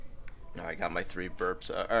I got my 3 burps.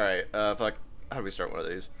 All right. Fuck. How do we start one of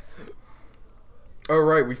these? Oh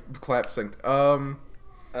right, we clap synced.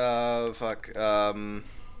 Fuck.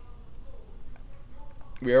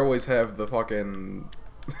 We always have the fucking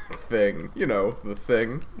thing. You know, the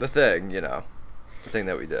thing. The thing, the thing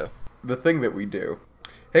that we do. The thing that we do.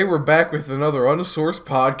 Hey, we're back with another unsourced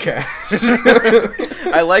podcast.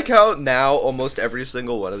 I like how now almost every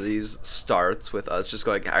single one of these starts with us just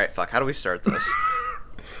going, all right, fuck, how do we start this?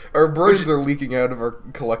 Our brains are leaking out of our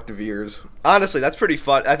collective ears. Honestly, that's pretty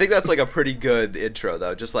fun. I think that's like a pretty good intro,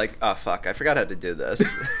 though. Just like, oh, fuck, I forgot how to do this.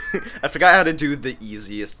 I forgot how to do the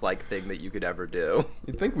easiest, like, thing that you could ever do.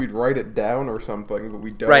 You'd think we'd write it down or something, but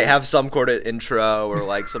we don't. Right, have some sort of intro or,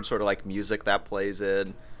 like, some sort of, like, music that plays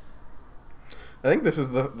in. I think this is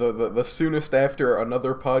the soonest after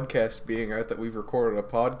another podcast being out that we've recorded a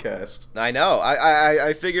podcast. I know.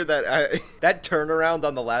 I figured that that turnaround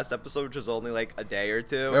on the last episode, which was only like a day or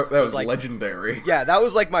two. That was like legendary. Yeah, that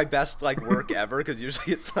was like my best like work ever, because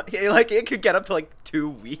usually it's like it could get up to like 2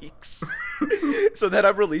 weeks. So then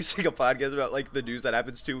I'm releasing a podcast about like the news that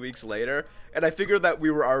happens 2 weeks later, and I figured that we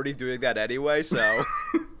were already doing that anyway. So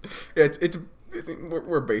yeah,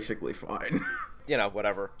 we're basically fine.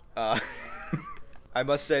 Whatever. I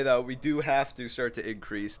must say, though, we do have to start to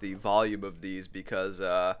increase the volume of these because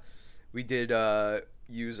we did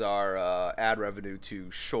use our ad revenue to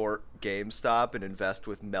short GameStop and invest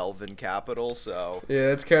with Melvin Capital, so...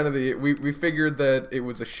 Yeah, it's kind of we figured that it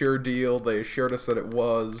was a sure deal. They assured us that it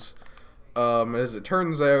was. As it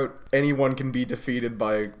turns out, anyone can be defeated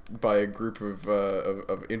by a group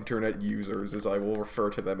of internet users, as I will refer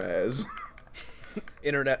to them as.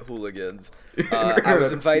 Internet hooligans. I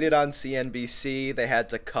was invited on CNBC. They had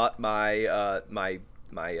to cut my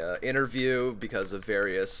interview because of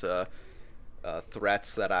various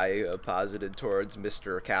threats that I posited towards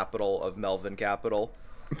Mr. Capital of Melvin Capital.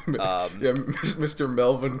 Yeah, Mr.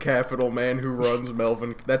 Melvin Capital, man who runs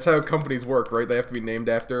Melvin. That's how companies work, right? They have to be named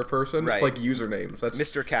after a person. Right. It's like usernames. That's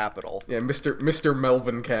Mr. Capital. Yeah, Mr.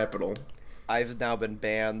 Melvin Capital. I've now been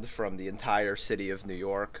banned from the entire city of New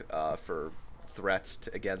York for threats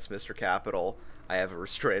against Mr. Capital. I have a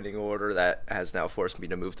restraining order that has now forced me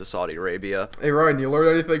to move to Saudi Arabia. Hey Ryan, you learn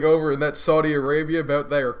anything over in that Saudi Arabia about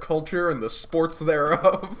their culture and the sports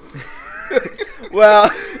thereof? Well,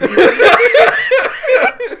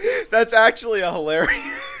 that's actually a hilarious...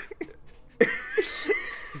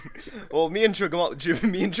 Well, me and Jamal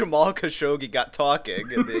Khashoggi got talking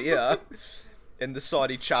in the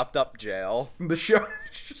Saudi chopped up jail. In the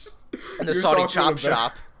Saudi chop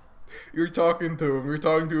shop. You were talking to him. You were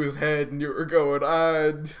talking to his head, and you were going,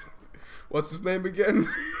 what's his name again?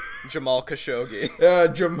 Jamal Khashoggi. Yeah,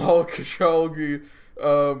 Jamal Khashoggi.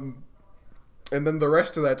 And then the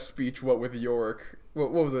rest of that speech, what with York?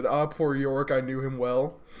 What was it? Poor York, I knew him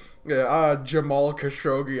well. Yeah, Jamal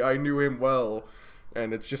Khashoggi, I knew him well.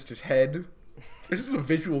 And it's just his head. This is a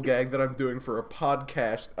visual gag that I'm doing for a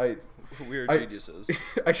podcast. We're geniuses.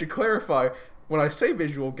 I should clarify. When I say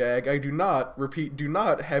visual gag, I do not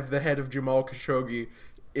have the head of Jamal Khashoggi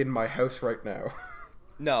in my house right now.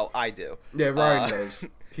 No, I do. Yeah, Ryan does.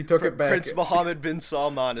 He took it back. Prince Mohammed bin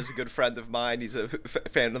Salman is a good friend of mine. He's a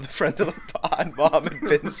fan of the Friend of the Pod. Mohammed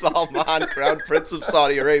bin Salman, Crown Prince of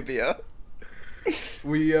Saudi Arabia.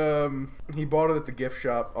 He bought it at the gift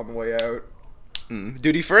shop on the way out.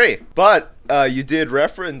 Duty free. But you did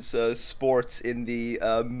reference sports in the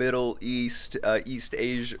Middle East, East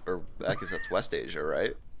Asia, or I guess that's West Asia,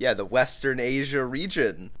 right? Yeah, the Western Asia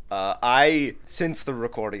region. Since the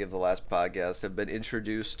recording of the last podcast, have been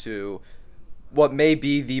introduced to what may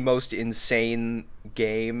be the most insane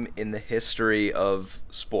game in the history of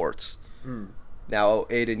sports. Now,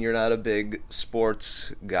 Aiden, you're not a big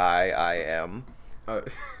sports guy. I am.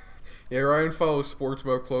 Yeah, Ryan follows sports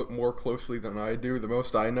more closely than I do. The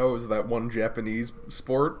most I know is that one Japanese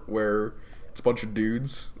sport where it's a bunch of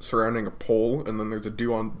dudes surrounding a pole, and then there's a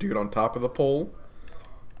dude on top of the pole.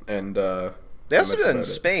 And they also do that in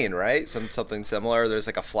Spain, right? Something similar. There's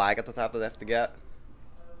like a flag at the top that they have to get.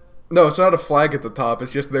 No, it's not a flag at the top.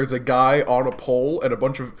 It's just there's a guy on a pole and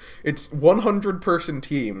it's 100-person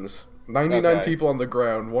teams, 99 people on the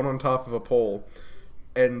ground, one on top of a pole,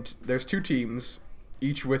 and there's 2 teams.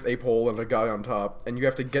 Each with a pole and a guy on top, and you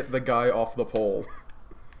have to get the guy off the pole.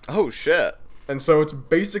 Oh, shit. And so it's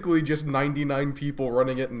basically just 99 people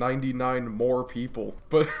running at 99 more people.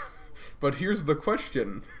 But here's the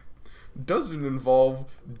question. Does it involve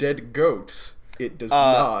dead goats? It does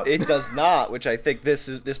not. It does not, which I think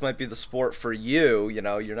this might be the sport for you.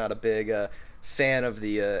 You're not a big fan of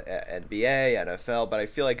the NBA, NFL, but I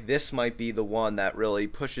feel like this might be the one that really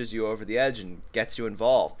pushes you over the edge and gets you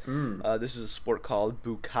involved. This is a sport called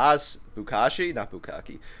Bukashi, not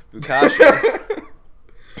Bukaki, Bukashi.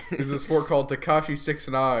 This is a sport called Tekashi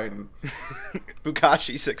 6ix9ine.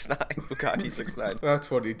 Bukashi 6ix9ine, Bukaki 6ix9ine. That's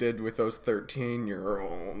what he did with those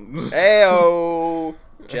 13-year-olds. Ayo,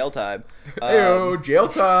 jail time. Ayo, jail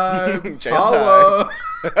time. Jail Holla.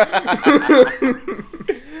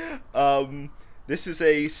 This is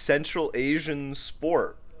a Central Asian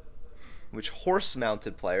sport, which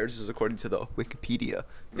horse-mounted players, this is according to the Wikipedia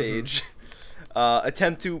page,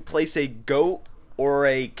 attempt to place a goat or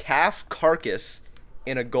a calf carcass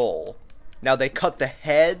in a goal. Now they cut the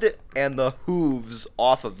head and the hooves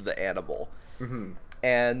off of the animal.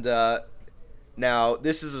 And now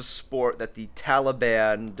this is a sport that the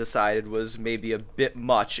Taliban decided was maybe a bit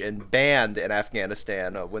much and banned in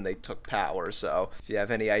Afghanistan when they took power. So if you have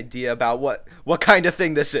any idea about what kind of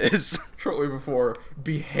thing this is. Shortly before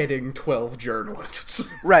beheading 12 journalists.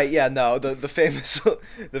 Right, yeah, no, the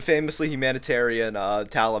famously humanitarian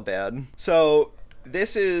Taliban. So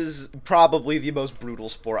this is probably the most brutal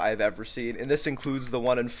sport I've ever seen, and this includes the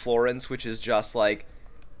one in Florence, which is just like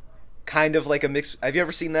kind of like a mix. Have you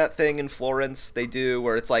ever seen that thing in Florence they do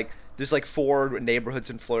where it's like there's like 4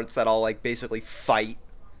 neighborhoods in Florence that all like basically fight?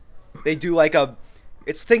 They do like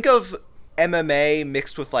think of MMA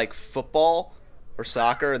mixed with like football or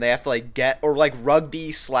soccer, and they have to like or like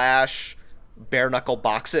rugby / bare knuckle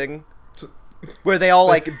boxing, where they all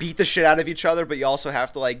like beat the shit out of each other, but you also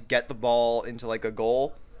have to like get the ball into like a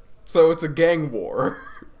goal. So it's a gang war.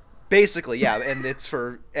 Basically, yeah, and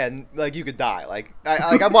like you could die. Like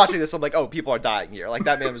I'm watching this, I'm like, oh, people are dying here. Like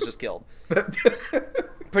that man was just killed.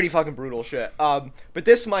 Pretty fucking brutal shit. But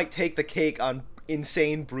this might take the cake on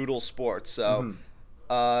insane brutal sports. So,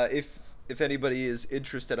 if anybody is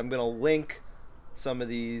interested, I'm gonna link some of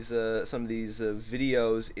these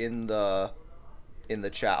videos in the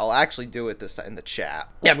chat. I'll actually do it this time in the chat.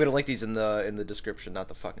 Yeah, I'm gonna link these in the description, not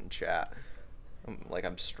the fucking chat.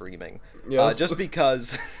 I'm streaming. Yeah, just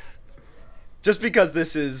because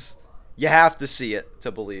this is, you have to see it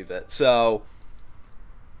to believe it. So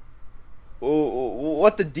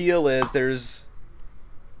what the deal is, there's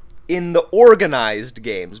in the organized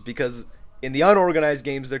games, because in the unorganized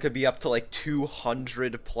games there could be up to like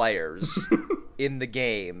 200 players in the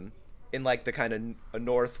game in like the kind of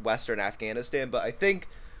northwestern Afghanistan. But I think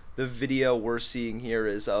the video we're seeing here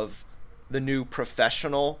is of the new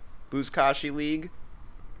professional Buzkashi League,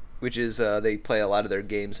 which is they play a lot of their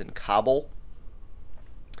games in Kabul,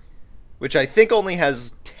 which I think only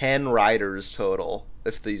has 10 riders total,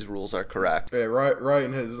 if these rules are correct. Yeah,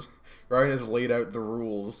 Ryan has laid out the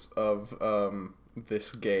rules of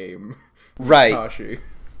this game. Right. Buzkashi.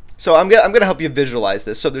 So I'm gonna help you visualize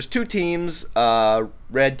this. So there's 2 teams,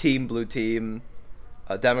 red team, blue team,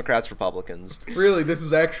 Democrats, Republicans. Really, this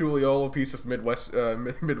is actually all a piece of Middle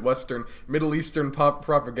Eastern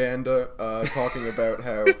propaganda, talking about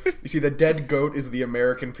how you see the dead goat is the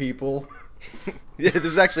American people. Yeah, this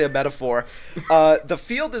is actually a metaphor. The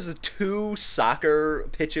field is 2 soccer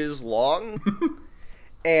pitches long,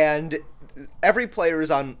 and every player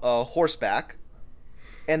is on horseback,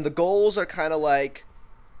 and the goals are kind of like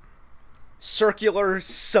circular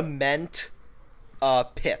cement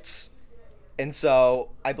pits. And so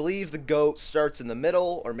I believe the goat starts in the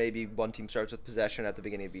middle, or maybe one team starts with possession at the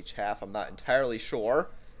beginning of each half. I'm not entirely sure,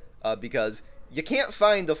 because you can't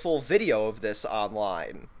find the full video of this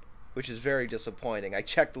online, which is very disappointing. I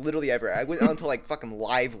checked literally everywhere. I went onto like fucking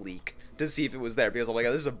Live Leak to see if it was there, because I'm like,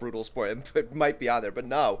 oh, this is a brutal sport. It might be on there, but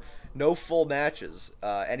no full matches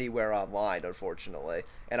anywhere online, unfortunately.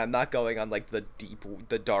 And I'm not going on like the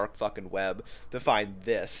dark fucking web to find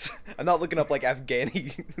this. I'm not looking up like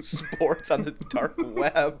Afghani sports on the dark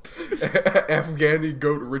web. Afghani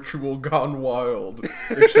goat ritual gone wild.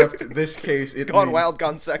 Except in this case, it gone wild,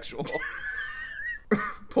 gone sexual.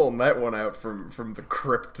 Pulling that one out from the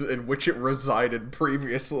crypt in which it resided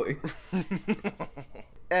previously.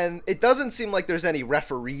 And it doesn't seem like there's any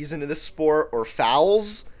referees into this sport or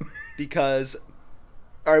fouls, because...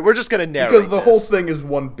 Alright, we're just going to narrate because the whole thing is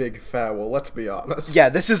one big foul, let's be honest. Yeah,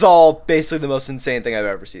 this is all basically the most insane thing I've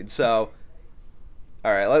ever seen. So,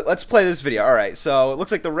 alright, let's play this video. Alright, so it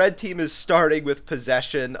looks like the red team is starting with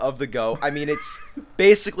possession of the goat. I mean, it's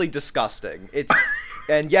basically disgusting.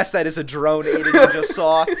 And yes, that is a drone, Aiden, you just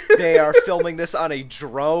saw. They are filming this on a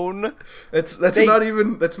drone. That's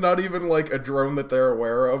not even like a drone that they're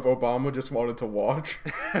aware of. Obama just wanted to watch.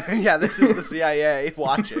 Yeah, this is the CIA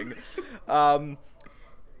watching.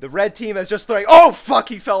 The red team has just throwing. Oh fuck!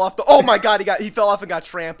 He fell off the. Oh my god! He fell off and got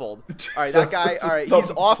trampled. All right, that guy. All right,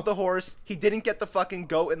 he's off the horse. He didn't get the fucking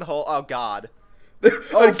goat in the hole. Oh god.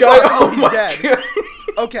 Oh guy, fuck! Oh, he's dead.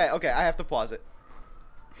 God. Okay. I have to pause it.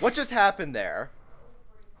 What just happened there?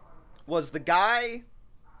 Was the guy?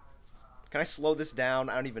 Can I slow this down?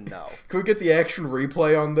 I don't even know. Can we get the action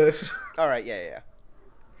replay on this? All right, yeah.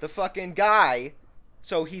 The fucking guy.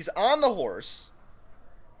 So he's on the horse.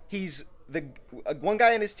 He's the one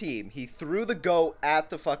guy in his team. He threw the goat at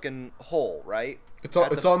the fucking hole, right? It's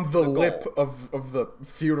on the lip of the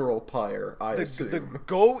funeral pyre, I assume. The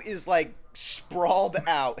goat is like sprawled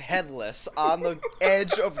out, headless, on the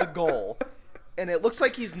edge of the goal. And it looks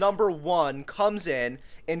like he's number one, comes in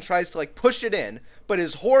and tries to like push it in, but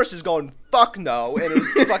his horse is going fuck no and is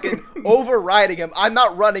fucking overriding him. I'm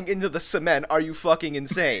not running into the cement. Are you fucking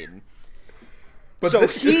insane? But so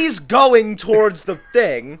he's going towards the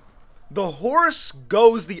thing. The horse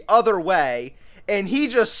goes the other way, and he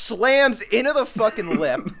just slams into the fucking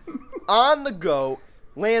lip on the goat,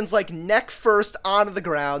 lands like neck first onto the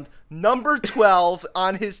ground. Number 12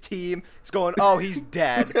 on his team is going, oh, he's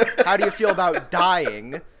dead. How do you feel about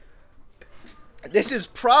dying? This is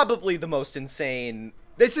probably the most insane.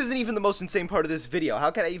 This isn't even the most insane part of this video.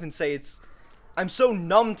 How can I even say it's... I'm so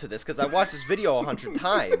numb to this because I watched this video 100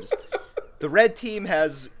 times. The red team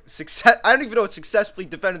has success. I don't even know it successfully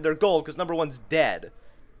defended their goal because number one's dead.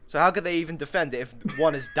 So how could they even defend it if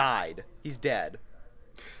one has died? He's dead.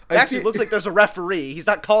 It actually looks like there's a referee. He's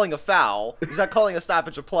not calling a foul. He's not calling a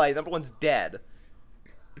stoppage of play. Number one's dead.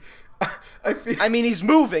 I mean, he's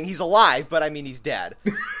moving. He's alive, but I mean, he's dead.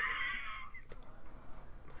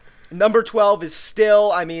 Number 12 is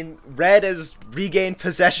still, I mean, red has regained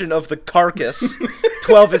possession of the carcass.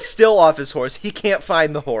 12 is still off his horse. He can't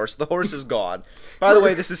find the horse. The horse is gone. By the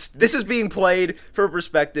way, this is being played for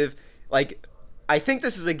perspective. Like, I think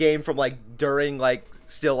this is a game from, like, during, like,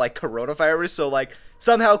 still, like, coronavirus. So, like,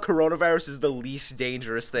 somehow coronavirus is the least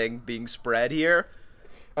dangerous thing being spread here.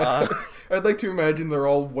 I'd like to imagine they're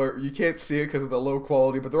all you can't see it because of the low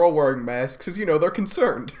quality, but they're all wearing masks because, you know, they're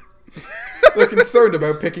concerned. They're concerned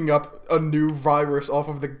about picking up a new virus off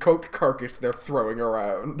of the goat carcass they're throwing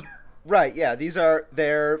around. Right, yeah, they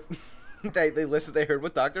listened, they heard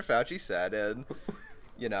what Dr. Fauci said, and,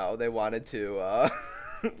 you know, they wanted to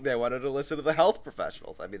listen to the health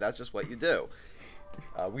professionals. I mean, that's just what you do.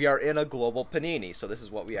 We are in a global panini, so this is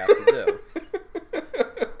what we have to do.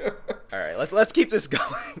 All right, let's keep this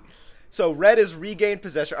going. So red has regained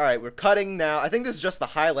possession. All right, we're cutting now. I think this is just the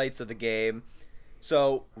highlights of the game.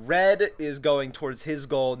 So red is going towards his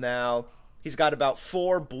goal now. He's got about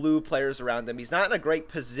 4 blue players around him. He's not in a great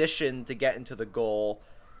position to get into the goal.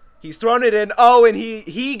 He's thrown it in. Oh, and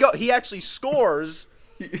he actually scores.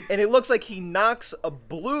 And it looks like he knocks a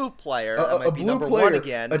blue player. That might be number 1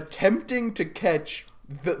 again. Attempting to catch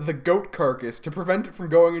the goat carcass to prevent it from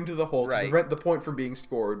going into the hole, right, to prevent the point from being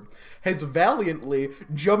scored, has valiantly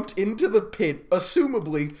jumped into the pit,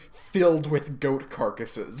 assumably filled with goat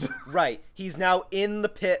carcasses. Right. He's now in the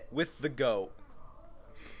pit with the goat.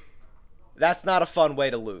 That's not a fun way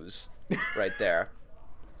to lose right there.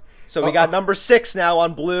 So we got number 6 now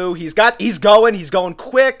on blue. He's going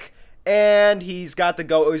quick, and he's got the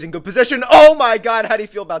goat. Oh, he's in good position. Oh my god, how do you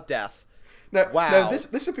feel about death? Now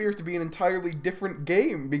this appears to be an entirely different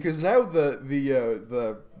game because now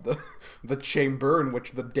the chamber in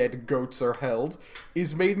which the dead goats are held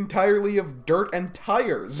is made entirely of dirt and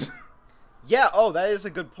tires. Yeah, oh, that is a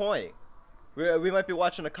good point. We might be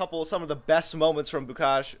watching some of the best moments from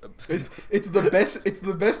Bukash. It's the best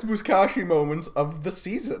Buzkashi moments of the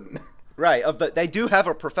season. Right, they do have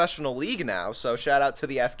a professional league now, so shout out to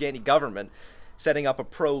the Afghani government setting up a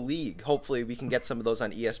pro league. Hopefully we can get some of those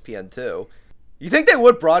on ESPN too. You think they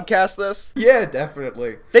would broadcast this? Yeah,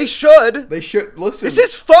 definitely. They should. They should. Listen. This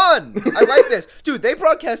is fun. I like this. Dude, they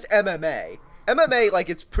broadcast MMA. MMA, like,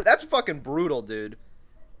 that's fucking brutal, dude.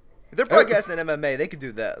 If they're broadcasting MMA, they could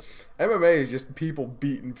do this. MMA is just people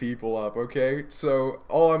beating people up, okay? So,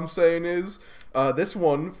 all I'm saying is, this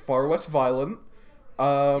one, far less violent.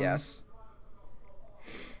 Yes.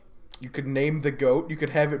 You could name the goat. You could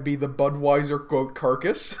have it be the Budweiser goat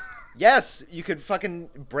carcass. Yes, you could fucking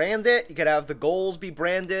brand it. You could have the goals be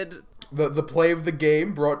branded. The play of the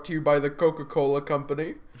game brought to you by the Coca-Cola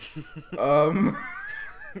Company.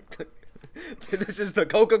 This is the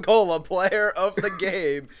Coca-Cola player of the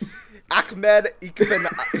game. Ahmed Eichmann.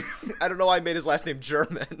 I don't know why I made his last name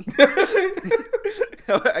German.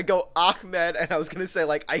 I go Ahmed, and I was going to say,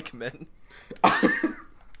 like, Eichmann.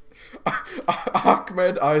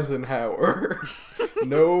 Ahmed Eisenhower.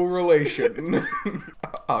 No relation.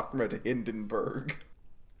 Ahmed Hindenburg.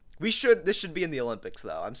 This should be in the Olympics,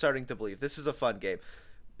 though. I'm starting to believe this is a fun game.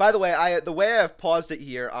 By the way, the way I've paused it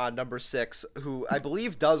here on number 6, who I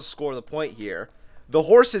believe does score the point here, the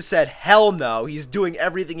horse has said, hell no. He's doing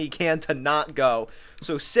everything he can to not go.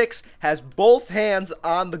 So 6 has both hands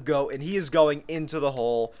on the goat, and he is going into the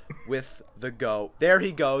hole with the goat. There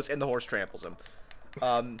he goes, and the horse tramples him.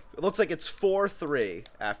 It looks like it's 4-3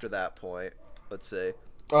 after that point. Let's see.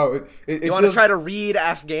 Oh, you want to try to read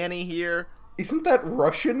Afghani here? Isn't that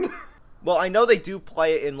Russian? Well, I know they do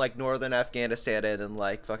play it in, like, northern Afghanistan and in,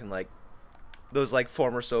 like, fucking, like, those, like,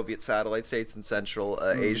 former Soviet satellite states in Central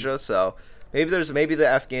Asia, so maybe the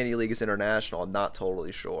Afghani League is international. I'm not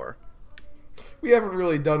totally sure. We haven't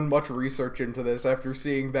really done much research into this after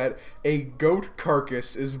seeing that a goat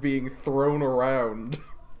carcass is being thrown around.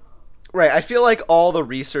 Right, I feel like all the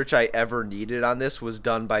research I ever needed on this was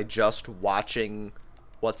done by just watching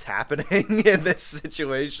what's happening in this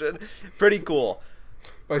situation. Pretty cool.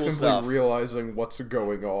 By cool simply stuff. realizing what's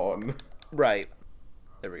going on. Right.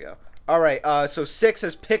 There we go. All right, so 6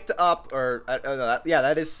 has picked up,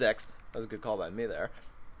 that is 6. That was a good call by me there.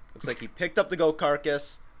 Looks like he picked up the goat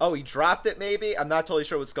carcass. Oh, he dropped it maybe? I'm not totally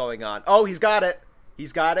sure what's going on. Oh, he's got it.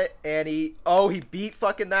 He's got it, and he beat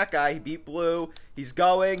fucking that guy. He beat Blue. He's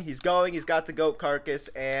going. He's got the goat carcass,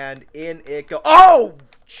 and in it go. Oh,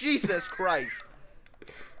 Jesus Christ.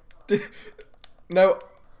 No,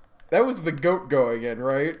 that was the goat going in,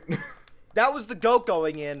 right? That was the goat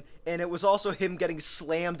going in, and it was also him getting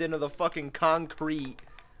slammed into the fucking concrete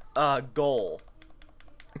goal.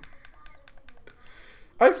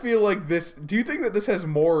 I feel like this... Do you think that this has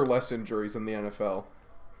more or less injuries than the NFL?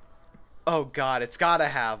 Oh, God, it's gotta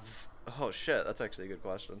have... Oh, shit, that's actually a good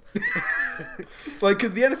question. Like,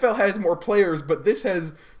 because the NFL has more players, but this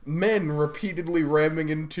has men repeatedly ramming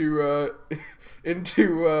into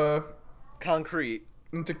concrete.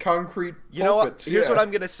 Into concrete You know what? Here's what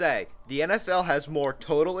I'm gonna say. The NFL has more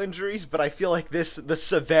total injuries, but I feel like the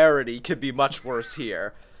severity could be much worse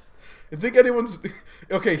here. I think anyone's...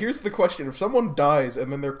 Okay, here's the question. If someone dies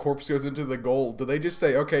and then their corpse goes into the goal, do they just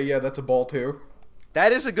say, okay, yeah, that's a ball too?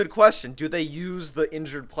 That is a good question. Do they use the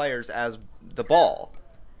injured players as the ball?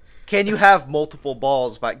 Can you have multiple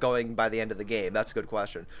balls going by the end of the game? That's a good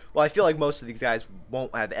question. Well, I feel like most of these guys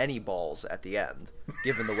won't have any balls at the end,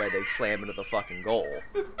 given the way they slam into the fucking goal.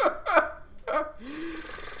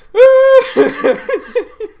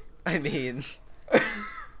 I mean...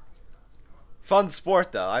 Fun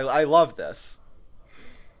sport, though. I love this.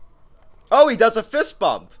 Oh, he does a fist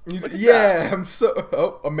bump. Yeah, I'm so...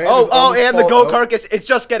 Oh, a man and the goat carcass, it's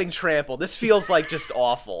just getting trampled. This feels like just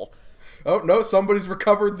awful. Oh, no, somebody's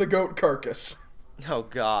recovered the goat carcass. Oh,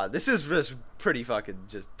 God. This is just pretty fucking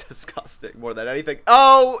just disgusting more than anything.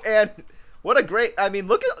 Oh, and what a great... I mean,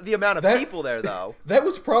 look at the amount of people there, though. That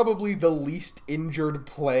was probably the least injured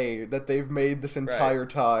play that they've made this entire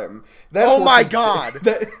time. Oh, my God.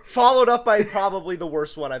 Followed up by probably the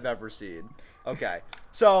worst one I've ever seen. Okay.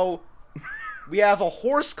 So, we have a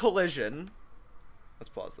horse collision. Let's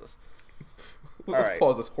pause this. Let's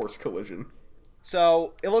pause this horse collision.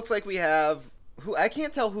 So, it looks like we have... I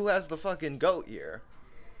can't tell who has the fucking goat here.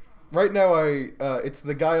 Right now, it's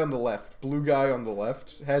the guy on the left. Blue guy on the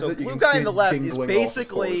left has it. Blue guy on the left is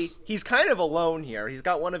basically... He's kind of alone here. He's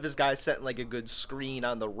got one of his guys setting like a good screen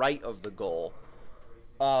on the right of the goal.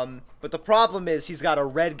 But the problem is he's got a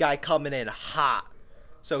red guy coming in hot.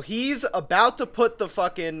 So he's about to put the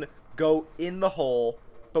fucking goat in the hole,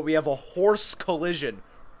 but we have a horse collision.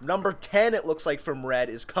 Number 10, it looks like, from red,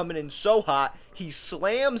 is coming in so hot, he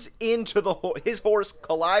slams into his horse,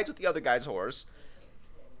 collides with the other guy's horse.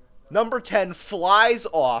 Number 10 flies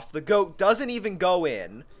off. The goat doesn't even go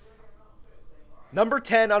in. Number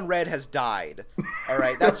 10 on red has died. All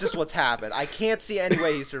right, that's just what's happened. I can't see any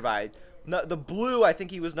way he survived. The blue, I think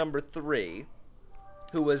he was number 3,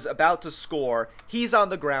 who was about to score. He's on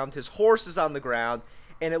the ground. His horse is on the ground.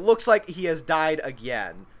 And it looks like he has died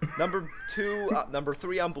again. Number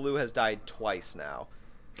 3 on blue has died twice now.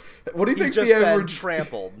 What do you think the average? He's just been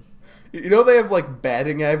trampled. You know they have like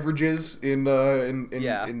batting averages in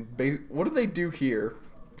yeah. What do they do here?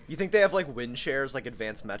 You think they have like wind shares, like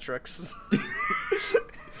advanced metrics?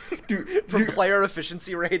 For player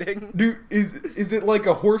efficiency rating? Is it like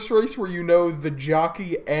a horse race where you know the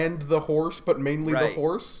jockey and the horse, but mainly the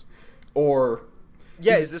horse? Or...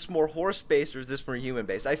 Yeah, is this more horse-based or is this more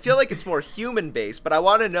human-based? I feel like it's more human-based, but I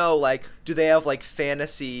want to know, like, do they have, like,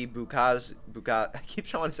 fantasy I keep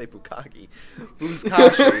trying to say Bukaki.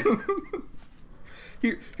 Buzkashi.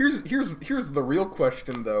 Here's the real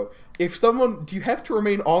question, though. Do you have to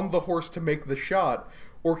remain on the horse to make the shot,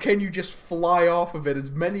 or can you just fly off of it, as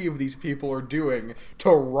many of these people are doing, to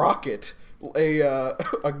rocket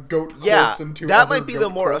a goat Yeah, corpse into that other might be the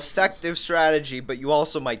goat more corpses. effective strategy, but you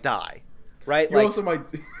also might die, right? You also might.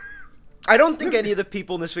 I don't think any of the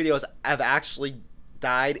people in this video have actually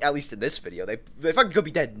died, at least in this video. They fucking could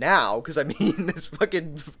be dead now, because, I mean, this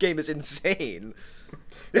fucking game is insane.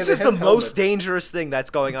 This they is the have most helmets. dangerous thing that's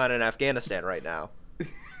going on in Afghanistan right now.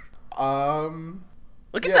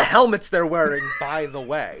 Look at Yeah. the helmets they're wearing, by the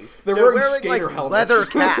way. They're wearing like, skater helmets. leather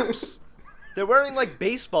caps. They're wearing, like,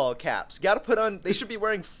 baseball caps. You gotta put on... They should be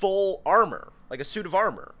wearing full armor, like a suit of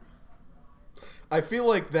armor. I feel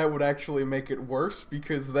like that would actually make it worse,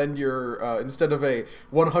 because then you're, instead of a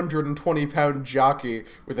 120-pound jockey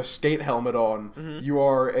with a skate helmet on, you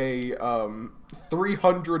are a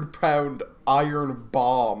 300-pound iron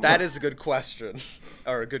bomb. That is a good question.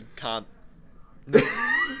 Or a good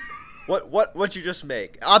What'd you just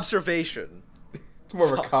make? Observation. It's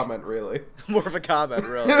more of a comment, really. More of a comment,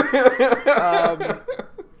 really.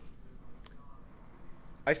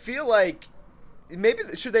 I feel like maybe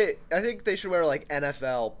I think they should wear like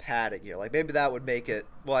NFL padding here. Like maybe that would make it.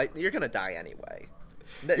 Well, you're gonna die anyway.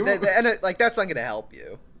 Like that's not gonna help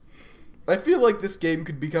you. I feel like this game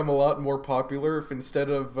could become a lot more popular if instead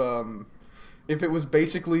of if it was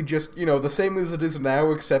basically just, you know, the same as it is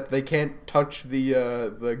now, except they can't touch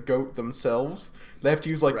the goat themselves. They have to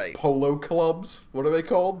use like Right. polo clubs. What are they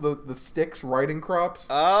called? The sticks, riding crops.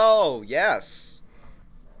 Oh yes.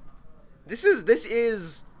 This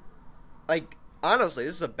is like honestly,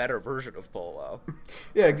 this is a better version of polo.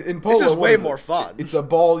 Yeah, in polo, This is what way it? more fun. It's a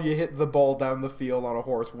ball. You hit the ball down the field on a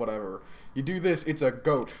horse, whatever. You do this, it's a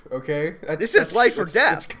goat. Okay, This is life or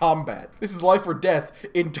death. It's combat. This is life or death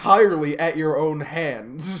entirely at your own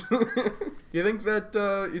hands. You think that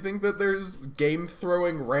there's game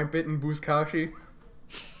throwing rampant in Buzkashi?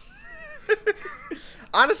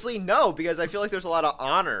 Honestly, no, because I feel like there's a lot of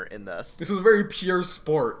honor in this. This is a very pure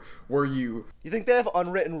sport where you You think they have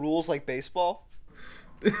unwritten rules like baseball?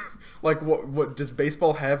 like what does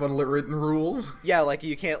baseball have unwritten rules? Yeah, like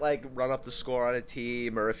you can't like run up the score on a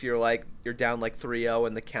team, or if you're down like 3-0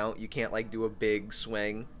 in the count, you can't like do a big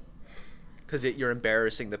swing because you're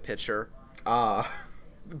embarrassing the pitcher.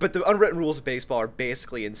 But the unwritten rules of baseball are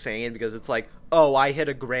basically insane because it's like, oh, I hit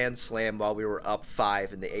a grand slam while we were up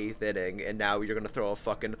 5 in the 8th inning, and now you're gonna throw a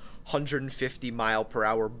fucking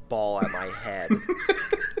 150-mile-per-hour ball at my head.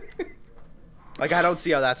 Like, I don't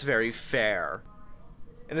see how that's very fair.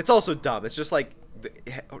 And it's also dumb. It's just like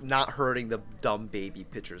not hurting the dumb baby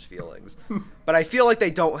pitcher's feelings. But I feel like they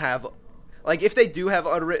don't have, like, if they do have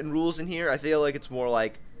unwritten rules in here, I feel like it's more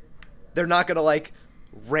like they're not gonna like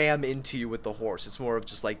ram into you with the horse. It's more of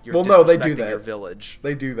just like you're they do disrespecting that. your village.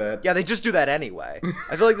 They do that. Yeah, they just do that anyway.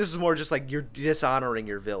 I feel like this is more just like you're dishonoring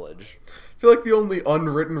your village. I feel like the only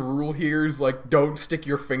unwritten rule here is like don't stick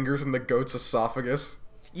your fingers in the goat's esophagus.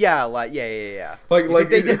 Yeah, like yeah. Like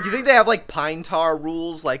You think they have like pine tar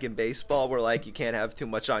rules like in baseball where like you can't have too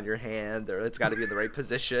much on your hand or it's got to be in the right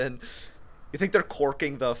position? You think they're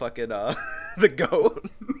corking the fucking the goat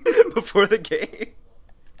before the game?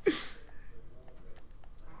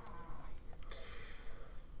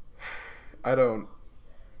 I don't.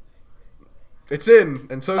 It's in,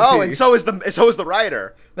 and so is Oh, he. and so is the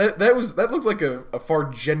rider. That looked like a far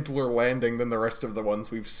gentler landing than the rest of the ones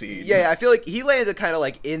we've seen. Yeah, I feel like he landed kind of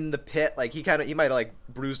like in the pit. Like he might have like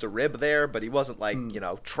bruised a rib there, but he wasn't like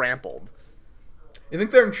trampled. You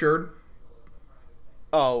think they're insured?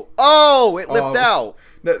 Oh, it lipped out.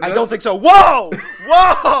 I don't think so.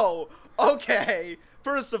 Whoa! Okay.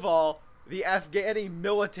 First of all, the Afghani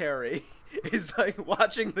military is like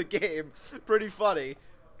watching the game. Pretty funny.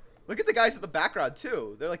 Look at the guys in the background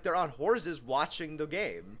too. They're on horses watching the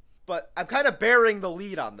game. But I'm kind of bearing the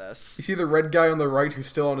lead on this. You see the red guy on the right who's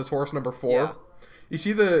still on his horse number 4? Yeah. You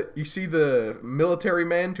see the military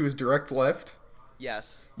man to his direct left?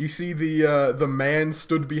 Yes. You see the man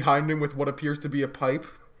stood behind him with what appears to be a pipe?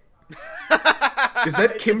 Is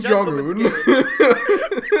that It's Kim a gentleman's Jong-un?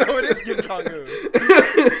 No, it is Kim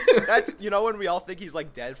Jong-un. That's when we all think he's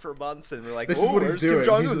like dead for months, and we're like, This is oh, what he's where's doing. Kim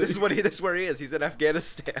Jong-un? He's- This is where he is. He's in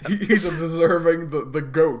Afghanistan. He's observing the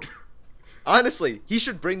goat. Honestly, he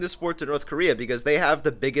should bring this sport to North Korea because they have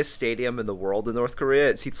the biggest stadium in the world in North Korea.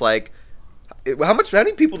 It seats like how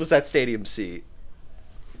many people does that stadium seat?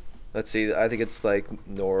 Let's see. I think it's like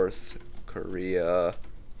North Korea.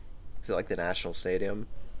 Is it like the national stadium?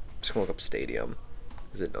 I'm just gonna look up stadium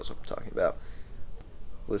because it knows what I'm talking about.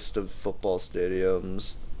 List of football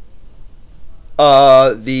stadiums.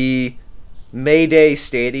 The Mayday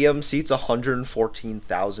Stadium seats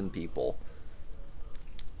 114,000 people.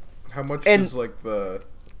 How much And- does like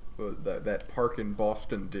that park in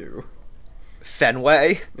Boston do?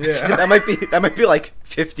 Fenway. Yeah. that might be like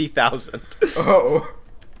 50,000. Oh.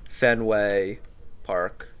 Fenway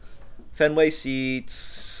Park. Fenway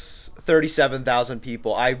seats 37,000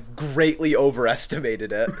 people. I greatly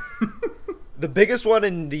overestimated it. The biggest one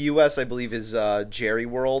in the U.S., I believe, is Jerry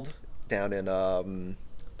World down in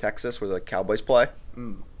Texas, where the Cowboys play.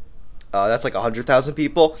 That's like 100,000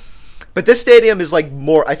 people. But this stadium is like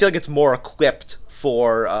more. I feel like it's more equipped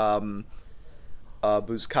for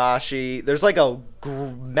Buzkashi. There's like a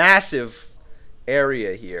massive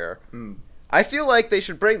area here. I feel like they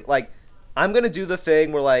should bring, like, I'm gonna do the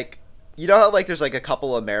thing where, like, you know how, like, there's like a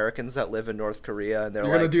couple Americans that live in North Korea and they're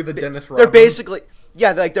You're like, gonna do the Dennis they're Rodman. basically,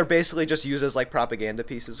 yeah, they're basically just used as like propaganda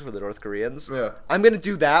pieces for the North Koreans. Yeah. I'm gonna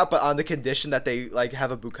do that, but on the condition that they like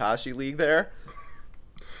have a Bukashi league there.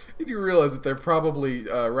 You do realize that they're probably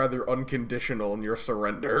rather unconditional in your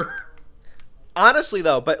surrender. Honestly,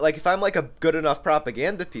 though, but like if I'm like a good enough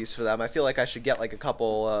propaganda piece for them, I feel like I should get like a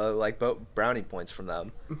couple like brownie points from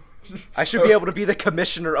them. I should be able to be the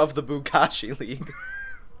commissioner of the Bukashi League.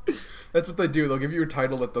 That's what they do. They'll give you a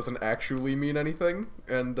title that doesn't actually mean anything,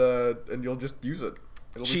 and you'll just use it.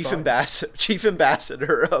 It'll be fine. Chief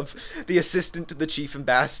ambassador of the assistant to the chief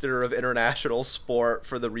ambassador of international sport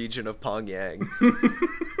for the region of Pyongyang.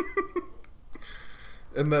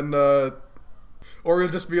 And then, or you'll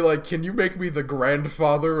just be like, "Can you make me the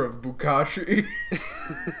grandfather of Bukashi?"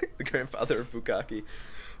 The grandfather of Bukaki.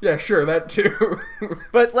 Yeah, sure, that too.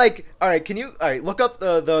 But like, all right, look up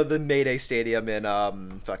the Mayday Stadium in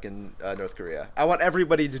fucking North Korea. I want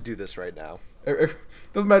everybody to do this right now.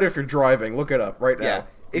 Doesn't matter if you're driving. Look it up right now. Yeah.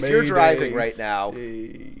 If you're driving right now,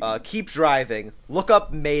 Stadium. keep driving. Look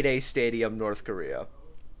up Mayday Stadium, North Korea.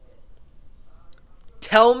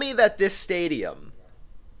 Tell me that this stadium,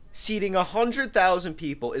 seating 100,000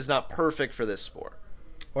 people, is not perfect for this sport.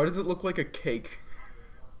 Why does it look like a cake?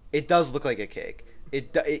 It does look like a cake.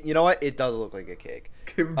 It you know what? It does look like a cake.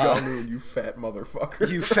 Kim Jong-un, you fat motherfucker.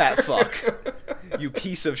 You fat fuck. You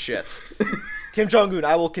piece of shit. Kim Jong-un,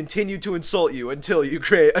 I will continue to insult you until you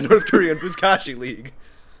create a North Korean Buzkashi League.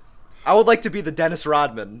 I would like to be the Dennis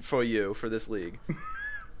Rodman for you for this league.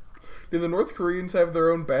 Do the North Koreans have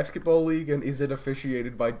their own basketball league, and is it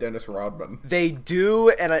officiated by Dennis Rodman? They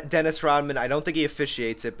do, and Dennis Rodman, I don't think he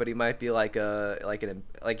officiates it, but he might be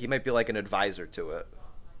he might be like an advisor to it.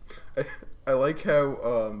 I like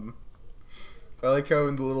how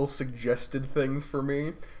in the little suggested things for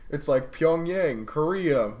me, it's like Pyongyang,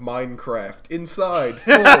 Korea, Minecraft, inside,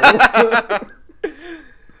 full.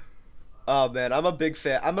 Oh man, I'm a big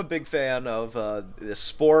fan of this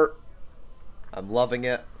sport. I'm loving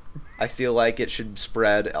it. I feel like it should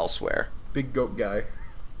spread elsewhere. Big goat guy.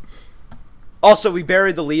 Also, we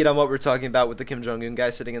buried the lead on what we were talking about with the Kim Jong-un guy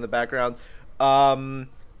sitting in the background.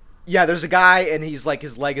 Yeah, there's a guy, and he's like,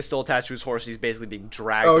 his leg is still attached to his horse. He's basically being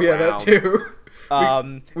dragged around. Oh yeah, that too.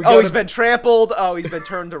 He's been trampled. Oh, he's been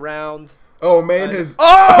turned around. Oh man, his.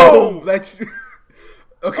 Oh! That's.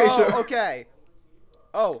 Okay, okay.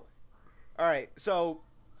 Oh, all right. So,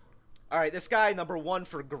 all right. This guy, number 1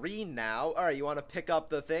 for green now. All right, you want to pick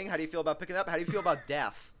up the thing? How do you feel about picking it up? How do you feel about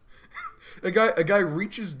death? A guy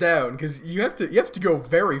reaches down because you have to go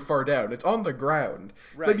very far down. It's on the ground,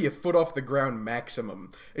 Right. maybe a foot off the ground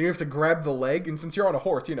maximum, and you have to grab the leg. And since you're on a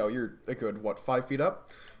horse, you're a good 5 feet up,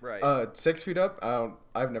 Right. 6 feet up.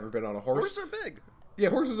 I've never been on a horse. Horses are big. Yeah,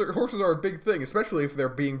 horses are a big thing, especially if they're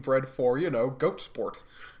being bred for goat sport.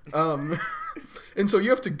 And so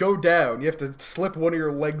you have to go down. You have to slip one of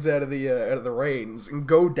your legs out of the reins and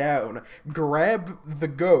go down, grab the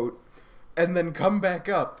goat, and then come back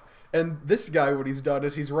up. And this guy, what he's done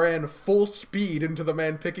is he's ran full speed into the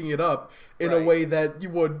man picking it up in a Right. way that you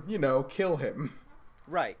would, kill him.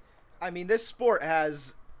 Right. I mean, this sport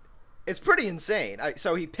it's pretty insane.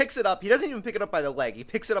 So he picks it up. He doesn't even pick it up by the leg. He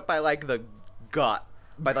picks it up by, like, the gut,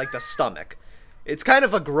 by, like, the stomach. It's kind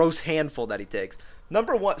of a gross handful that he takes.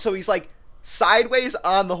 Number 1, so he's, like, sideways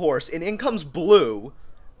on the horse, and in comes Blue,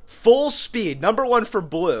 full speed, number 1 for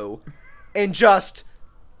Blue, and just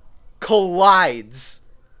collides.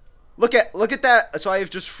 Look at that. So I have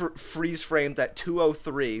just freeze framed that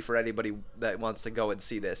 203 for anybody that wants to go and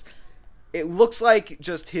see this. It looks like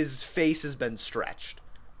just his face has been stretched.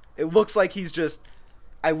 It looks like he's just...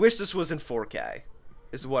 I wish this was in 4K,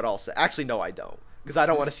 is what I'll say. Actually, no, I don't, because I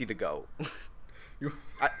don't want to see the goat.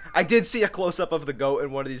 I did see a close-up of the goat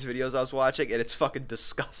in one of these videos I was watching, and it's fucking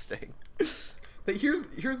disgusting. Here's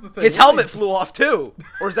the thing. His helmet flew off, too.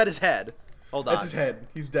 Or is that his head? Hold on. That's his head.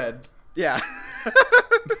 He's dead. Yeah.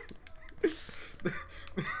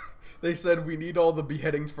 They said we need all the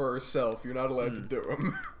beheadings for ourselves. You're not allowed to do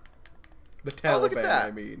them. The Oh, look at Taliban, that.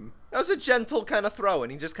 I mean. That was a gentle kind of throw,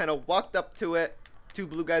 and he just kind of walked up to it. Two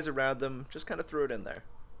blue guys around him, just kind of threw it in there.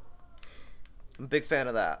 I'm a big fan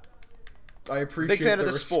of that. I appreciate Big fan the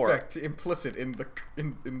of the sport. respect implicit in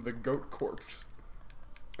the goat corpse.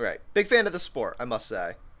 Right. Big fan of the sport, I must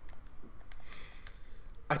say.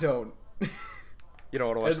 I don't. You don't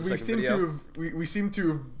want to watch And the second video? we seem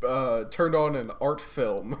to have turned on an art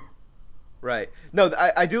film. Right. No,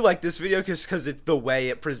 I do like this video because it's the way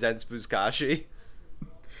it presents Buzkashi.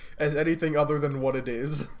 As anything other than what it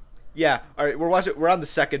is. Yeah. All right. We're on the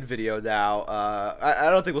second video now. I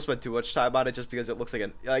don't think we'll spend too much time on it just because it looks like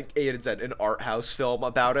Aiden said, an art house film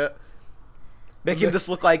about it, making this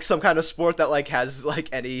look like some kind of sport that like has like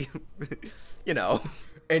any, you know.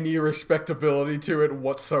 Any respectability to it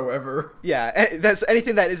whatsoever. Yeah. That's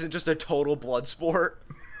anything that isn't just a total blood sport.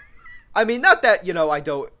 I mean, not that you know.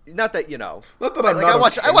 Not that you know. Not that I'm like, not.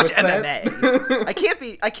 I watch with that. MMA.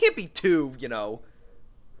 I can't be too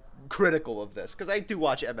critical of this because I do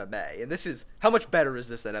watch MMA, and this is how much better is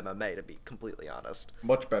this than MMA, to be completely honest.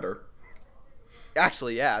 Much better.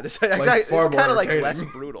 Actually, yeah, this Like, it's far more kind of like entertaining. less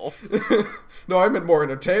brutal. No, I meant more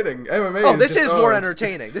entertaining. MMA. Oh, this just, is more it's-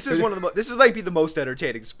 entertaining. This is one of the this might be the most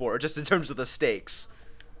entertaining sport, just in terms of the stakes.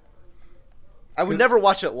 I would never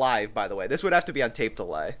watch it live, by the way. This would have to be on tape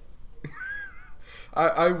delay.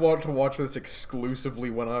 I want to watch this exclusively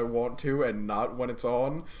when I want to and not when it's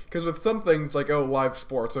on. Because with some things, like, oh, live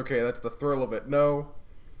sports, okay, that's the thrill of it. No.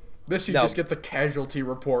 This, you No. just get the casualty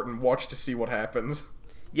report and watch to see what happens.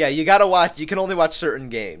 Yeah, you gotta watch. You can only watch certain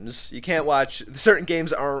games. You can't watch certain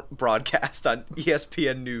games aren't broadcast on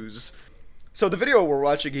ESPN News. So the video we're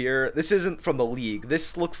watching here, this isn't from the league.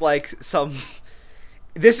 This looks like some.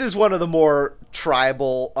 This is one of the more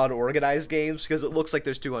tribal, unorganized games because it looks like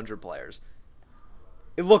there's 200 players.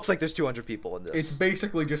 It looks like there's 200 people in this. It's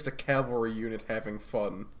basically just a cavalry unit having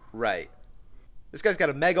fun. Right. This guy's got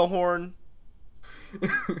a mega horn.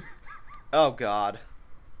 Oh god.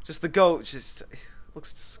 Just the goat just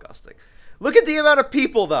looks disgusting. Look at the amount of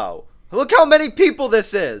people though. Look how many people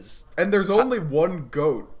this is. And there's only one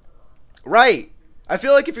goat. Right. I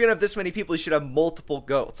feel like if you're gonna have this many people, you should have multiple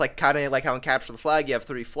goats. Like kind of like how in Capture the Flag, you have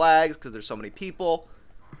 3 flags because there's so many people.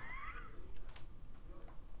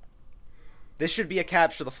 This should be a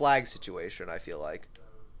Capture the Flag situation, I feel like.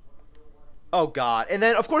 Oh god. And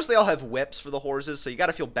then of course they all have whips for the horses, so you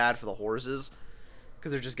gotta feel bad for the horses.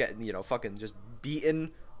 Because they're just getting, fucking just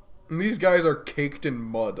beaten. And these guys are caked in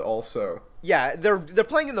mud also. Yeah, they're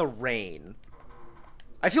playing in the rain.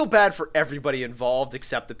 I feel bad for everybody involved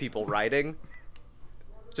except the people riding.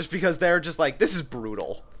 Just because they're just like, this is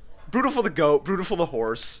brutal. Brutal for the goat, brutal for the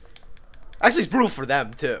horse. Actually, it's brutal for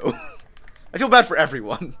them, too. I feel bad for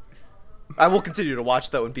everyone. I will continue to watch,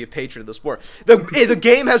 though, and be a patron of the sport. The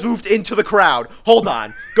game has moved into the crowd. Hold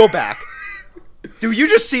on. Go back. Do you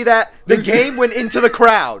just see that? The game went into the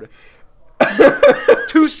crowd.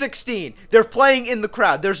 216. They're playing in the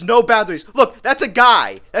crowd. There's no boundaries. Look, that's a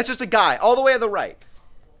guy. That's just a guy. All the way on the right.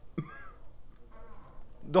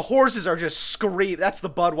 The horses are just screaming. That's the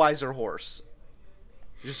Budweiser horse.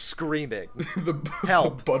 Just screaming.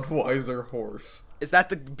 Help. The Budweiser horse. Is that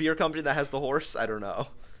the beer company that has the horse? I don't know.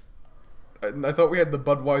 I thought we had the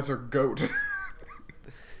Budweiser goat.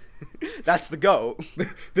 That's the goat.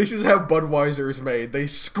 This is how Budweiser is made. They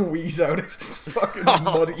squeeze out its fucking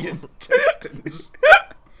muddy intestines.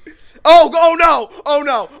 Oh no! Oh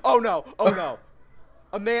no! Oh no! Oh no!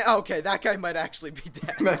 A man. Okay, that guy might actually be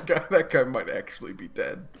dead. That guy might actually be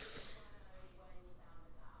dead.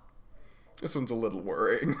 This one's a little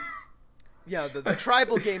worrying. Yeah, the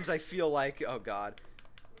tribal games. I feel like. Oh god.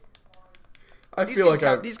 I These feel games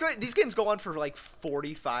like these games go on for like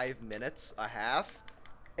 45 minutes a half,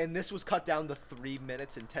 and this was cut down to 3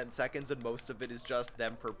 minutes and 10 seconds, and most of it is just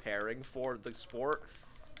them preparing for the sport.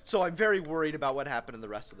 So I'm very worried about what happened in the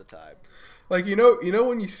rest of the time. like you know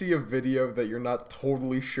when you see a video that you're not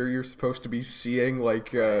totally sure you're supposed to be seeing,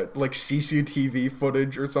 like CCTV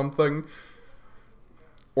footage or something,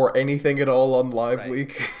 or anything at all on Live Right.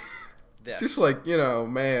 Leak. This. It's just like,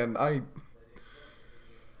 man,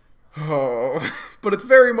 oh, but it's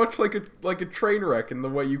very much like a train wreck in the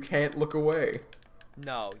way you can't look away.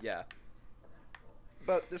 No, yeah.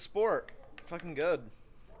 But the sport, fucking good.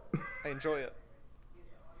 I enjoy it.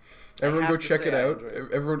 Everyone have go to check say it I out. enjoy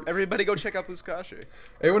it. Everyone, Everybody go check out Buzkashi.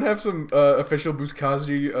 anyone have some official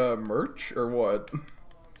Buzkashi merch or what?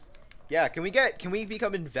 Yeah, can we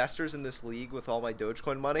become investors in this league with all my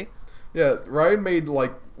Dogecoin money? Yeah, Ryan made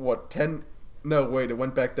like what 10? No, wait, it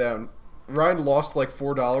went back down. Ryan lost like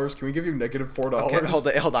 $4. Can we give you negative $4?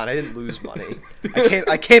 Okay, hold on, I didn't lose money.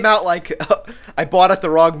 I came out like I bought at the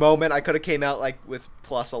wrong moment. I could have came out like with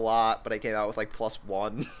plus a lot, but I came out with like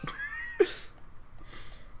 +1.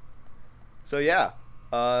 So yeah,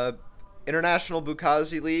 International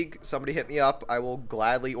Bukazi League. Somebody hit me up. I will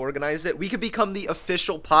gladly organize it. We could become the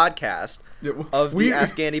official podcast of the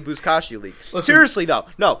Afghani Buzkashi League. Listen, seriously though,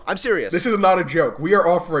 no, I'm serious. This is not a joke. We are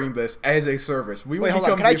offering this as a service. We Wait, hold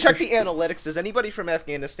on. Can I check the analytics? Does anybody from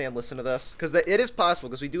Afghanistan listen to this? Because it is possible.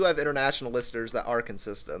 Because we do have international listeners that are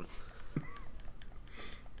consistent.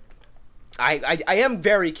 I am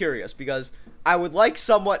very curious because I would like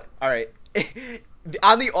somewhat. All right.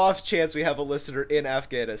 On the off chance we have a listener in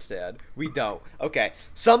Afghanistan, we don't. Okay,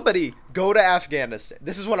 somebody go to Afghanistan.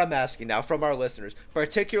 This is what I'm asking now from our listeners,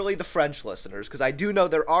 particularly the French listeners, because I do know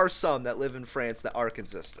there are some that live in France that are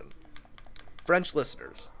consistent. French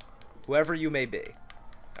listeners, whoever you may be,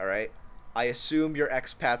 all right? I assume you're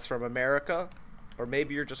expats from America, or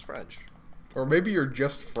maybe you're just French. Or maybe you're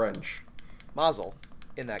just French. Mazel,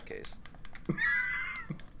 in that case.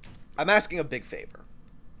 I'm asking a big favor.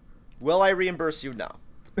 Will I reimburse you? No.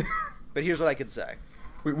 But here's what I can say.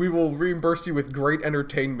 We will reimburse you with great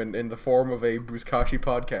entertainment in the form of a Buzkashi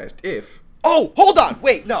podcast, if... Oh, hold on!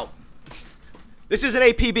 Wait, no. This is an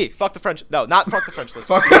APB. Fuck the French... No, not fuck the French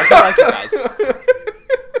listeners. I like you guys.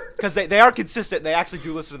 Because they are consistent, and they actually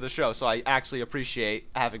do listen to the show, so I actually appreciate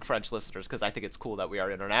having French listeners, because I think it's cool that we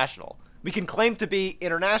are international. We can claim to be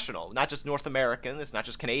international, not just North American. It's not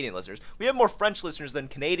just Canadian listeners. We have more French listeners than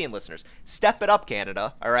Canadian listeners. Step it up,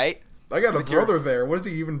 Canada, all right? I got a brother there. What is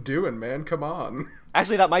he even doing, man? Come on.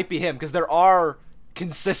 Actually, that might be him, because there are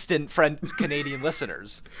consistent Canadian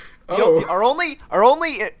listeners. Oh. You know, our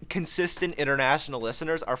only consistent international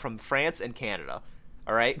listeners are from France and Canada,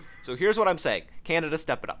 all right? So here's what I'm saying. Canada,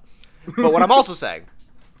 step it up. But what I'm also saying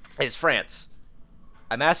is, France,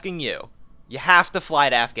 I'm asking you, you have to fly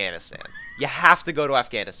to Afghanistan. You have to go to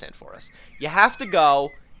Afghanistan for us. You have to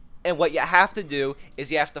go, and what you have to do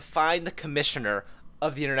is you have to find the commissioner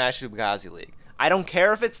of the International Benghazi League. I don't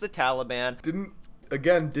care if it's the Taliban. Didn't the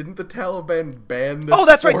Taliban ban this Oh,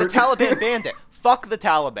 that's sport? right, the Taliban banned it. Fuck the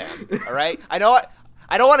Taliban, all right? I know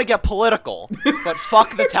I don't want to get political, but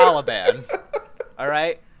fuck the Taliban, all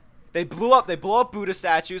right? They blow up Buddha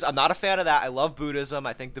statues. I'm not a fan of that. I love Buddhism.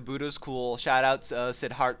 I think the Buddha's cool. Shout out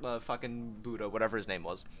Siddhartha fucking Buddha, whatever his name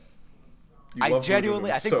was. I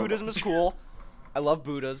genuinely, I think Buddhism is cool. I love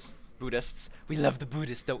Buddhists. We love the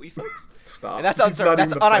Buddhists, don't we, folks? Stop. And that's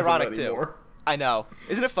unironic too. I know.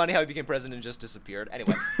 Isn't it funny how he became president and just disappeared?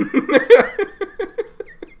 Anyway.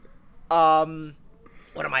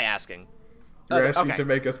 What am I asking? You're asking to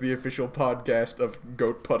make us the official podcast of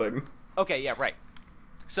goat putting. Okay, yeah, right.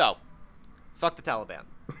 So, fuck the Taliban.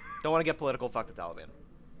 Don't want to get political, fuck the Taliban.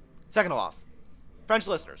 Second of all, French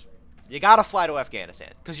listeners, you gotta fly to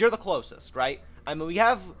Afghanistan, because you're the closest, right? I mean, we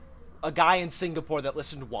have a guy in Singapore that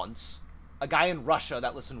listened once, a guy in Russia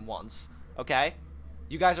that listened once, okay?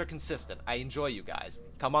 You guys are consistent. I enjoy you guys.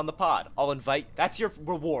 Come on the pod. I'll invite... That's your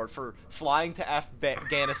reward for flying to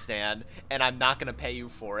Afghanistan, and I'm not going to pay you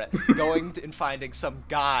for it. Going and finding some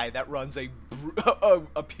guy that runs a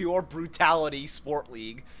pure brutality sport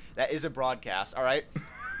league that isn't broadcast, all right?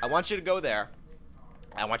 I want you to go there.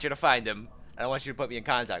 I want you to find him, and I want you to put me in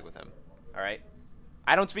contact with him, all right?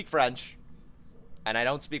 I don't speak French, and I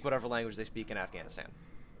don't speak whatever language they speak in Afghanistan.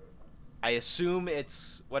 I assume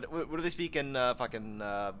it's what do they speak in what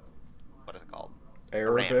is it called?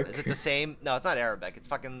 Arabic. Iran. Is it the same? No, it's not Arabic. It's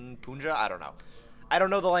fucking Punja. I don't know. I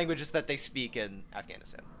don't know the languages that they speak in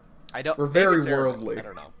Afghanistan. I don't. We're very worldly. I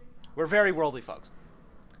don't know. We're very worldly folks.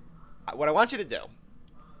 What I want you to do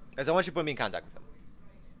is I want you to put me in contact with him.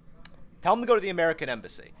 Tell him to go to the American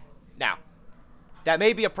embassy. Now, that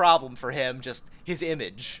may be a problem for him, just his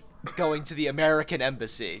image going to the American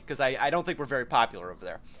embassy, because I don't think we're very popular over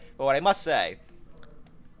there. But what I must say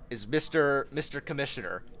is, Mr.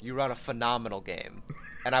 Commissioner, you run a phenomenal game.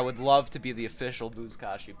 And I would love to be the official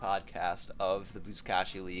Buzkashi podcast of the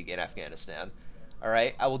Buzkashi League in Afghanistan. All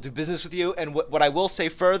right? I will do business with you. And what I will say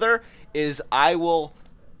further is I will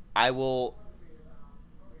get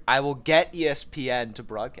ESPN to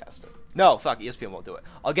broadcast it. No, fuck, ESPN won't do it.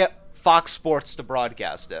 I'll get Fox Sports to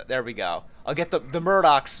broadcast it. There we go. I'll get the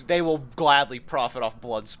Murdochs. They will gladly profit off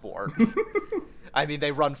Bloodsport. I mean,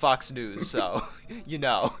 they run Fox News, so, you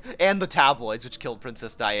know. And the tabloids, which killed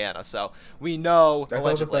Princess Diana. So, we know,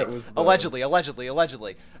 allegedly.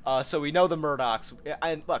 So, we know the Murdochs.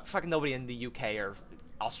 And, look, fucking nobody in the UK or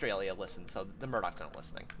Australia listens, so the Murdochs aren't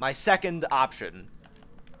listening. My second option,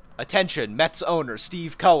 Attention, Mets owner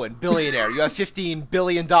Steve Cohen, billionaire. You have $15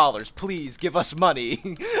 billion. Please give us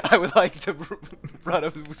money. I would like to run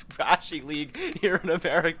a Musashi league here in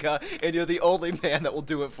America, and you're the only man that will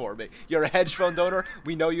do it for me. You're a hedge fund owner.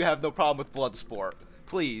 We know you have no problem with blood sport.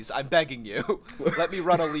 Please, I'm begging you. Let me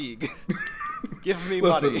run a league. Give me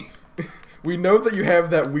money. We know that you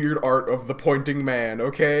have that weird art of the pointing man,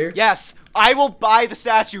 okay? Yes, I will buy the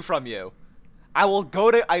statue from you. I will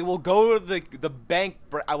go to the bank.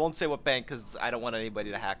 I won't say what bank because I don't want anybody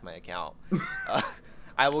to hack my account.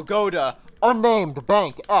 I will go to unnamed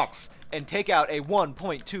bank X and take out a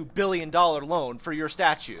 $1.2 billion loan for your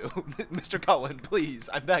statue. Mr. Cohen, please,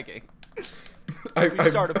 I'm begging. Please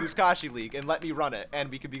start a Buzkashi League and let me run it, and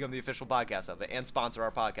we can become the official podcast of it and sponsor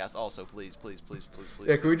our podcast also. Please.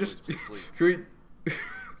 Yeah, can we just... Please. Can we...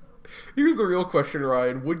 Here's the real question,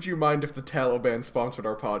 Ryan. Would you mind if the Taliban sponsored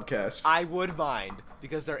our podcast? I would mind,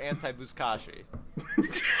 because they're anti-Buzkashi.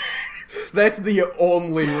 That's the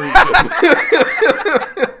only reason.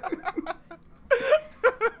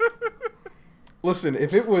 Listen,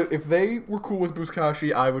 if they were cool with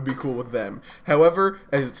Buzkashi, I would be cool with them. However,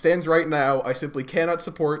 as it stands right now, I simply cannot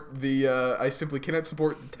support the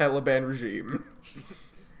Taliban regime.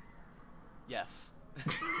 Yes.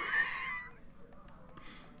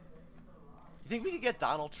 You think we could get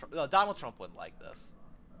Donald Trump? No, Donald Trump wouldn't like this.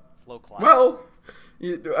 Flow class. Well,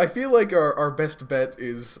 I feel like our best bet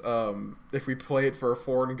is if we play it for a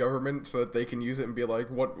foreign government so that they can use it and be like,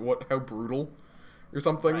 how brutal, or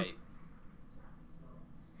something. Right.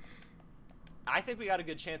 I think we got a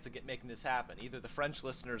good chance of making this happen. Either the French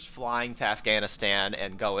listeners flying to Afghanistan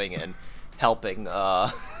and going and helping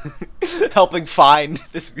helping find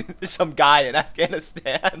some guy in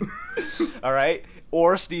Afghanistan. All right?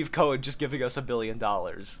 Or Steve Cohen just giving us $1 billion.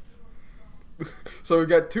 So we've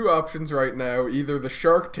got two options right now. Either the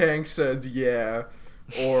Shark Tank says yeah,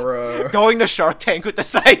 or going to Shark Tank with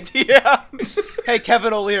this idea. Hey,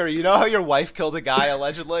 Kevin O'Leary, you know how your wife killed a guy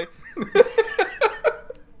allegedly?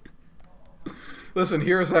 Listen,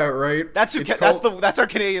 here's how, right? That's our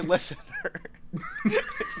Canadian listener.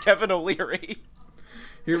 It's Kevin O'Leary.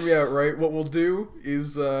 Hear me out, right? What we'll do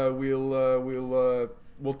is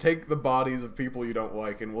we'll take the bodies of people you don't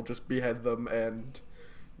like, and we'll just behead them and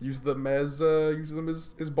use them as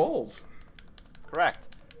balls. Correct.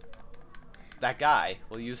 That guy.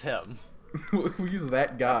 We'll use him. We'll use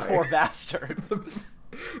that guy. Poor bastard.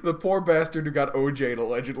 The poor bastard who got OJ'd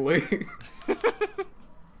allegedly.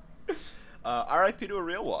 R.I.P. to a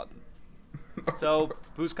real one. So,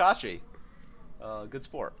 Buzkashi. Good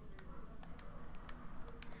sport.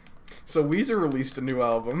 So Weezer released a new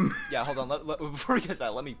album. Yeah, hold on. Before we get to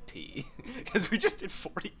that, let me pee. Because we just did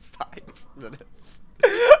 45 minutes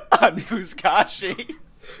on Buzkashi.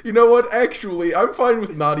 You know what? Actually, I'm fine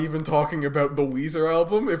with not even talking about the Weezer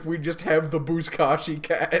album if we just have the Buzkashi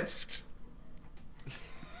cast.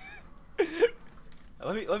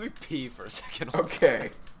 Let me pee for a second. Okay.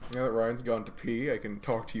 Now that Ryan's gone to pee, I can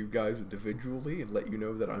talk to you guys individually and let you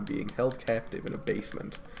know that I'm being held captive in a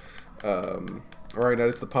basement. Right now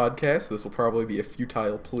it's the podcast, so this will probably be a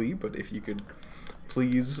futile plea, but if you could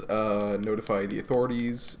please notify the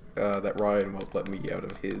authorities that Ryan won't let me out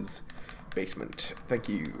of his basement. Thank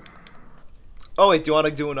you. Oh, wait, do you want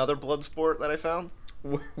to do another blood sport that I found?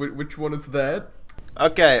 Which one is that?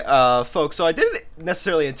 Okay, folks, so I didn't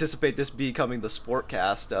necessarily anticipate this becoming the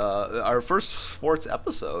Sportcast, our first sports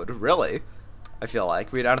episode, really, I feel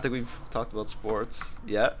like. I don't think we've talked about sports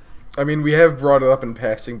yet. I mean, we have brought it up in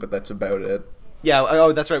passing, but that's about it. Yeah,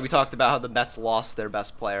 oh, that's right, we talked about how the Mets lost their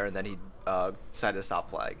best player, and then he decided to stop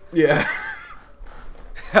playing. Yeah.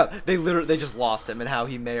 They just lost him, and how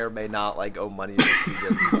he may or may not, like, owe money to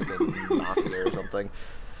the mafia or something.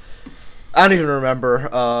 I don't even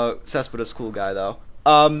remember. Cespedes, cool guy, though.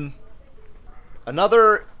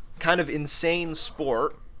 Another kind of insane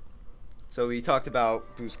sport. So we talked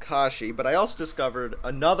about Buzkashi, but I also discovered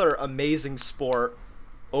another amazing sport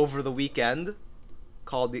over the weekend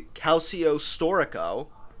called the Calcio Storico,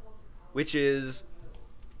 which is,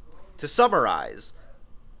 to summarize,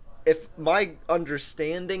 if my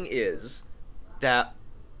understanding is that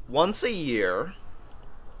once a year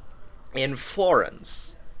in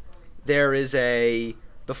Florence, there is the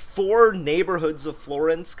four neighborhoods of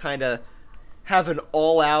Florence kind of have an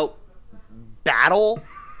all-out battle,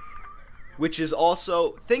 which is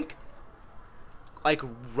also, think like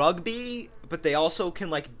rugby, but they also can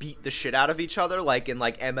like beat the shit out of each other, like in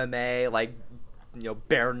like MMA, like, you know,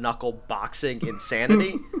 bare knuckle boxing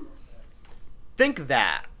insanity. Think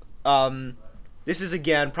that. This is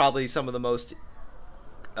again probably some of the most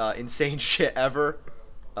insane shit ever.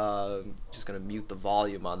 Just gonna mute the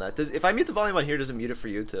volume on that. If I mute the volume on here, does it mute it for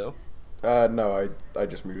you too? No, I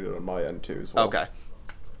just muted it on my end too as well. Okay.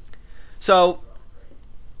 So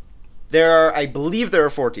I believe there are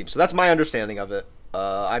 4 teams. So that's my understanding of it.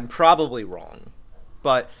 I'm probably wrong,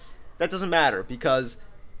 but that doesn't matter because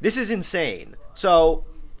this is insane. So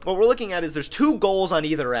what we're looking at is there's 2 goals on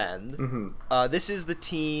either end. Mm-hmm. This is the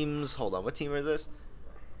teams. Hold on, what team is this?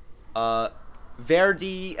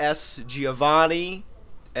 Verdi S Giovanni,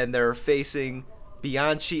 and they're facing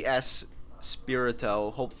Bianchi S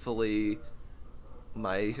Spirito. Hopefully,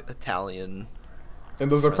 my Italian. And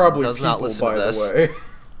those are probably does people, not listen by to the this. way.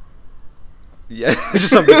 Yeah, just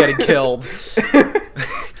somebody getting killed.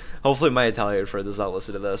 Hopefully my Italian friend does not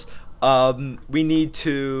listen to this. We need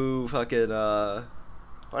to fucking, why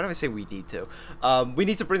do I say we need to? We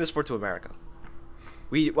need to bring the sport to America.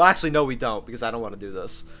 Well, actually, no, we don't, because I don't want to do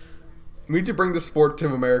this. We need to bring the sport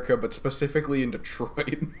to America, but specifically in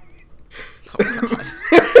Detroit. Oh, God.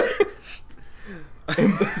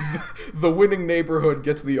 And the winning neighborhood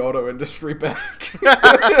gets the auto industry back.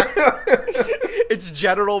 It's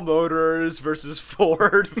General Motors versus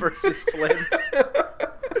Ford versus Flint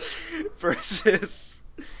versus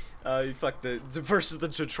versus the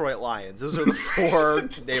Detroit Lions. Those are the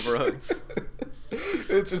 4 neighborhoods.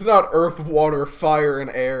 It's not earth, water, fire, and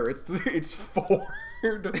air. It's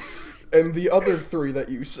Ford. And the other 3 that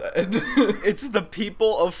you said. It's the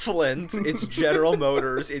people of Flint, it's General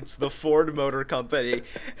Motors, it's the Ford Motor Company,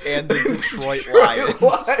 and the Detroit Lions.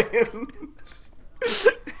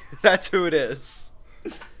 That's who it is.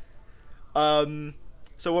 So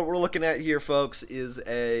what we're looking at here, folks, is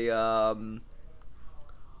a... I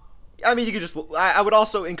mean, you could just... I would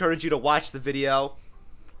also encourage you to watch the video.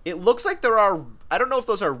 It looks like there are... I don't know if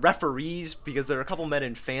those are referees, because there are a couple men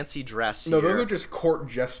in fancy dress here. No, those are just court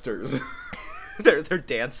jesters. they're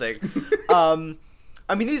dancing. I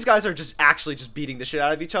mean, these guys are just actually just beating the shit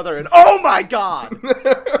out of each other, and oh my god!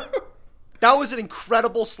 That was an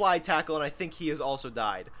incredible slide tackle, and I think he has also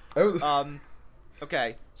died.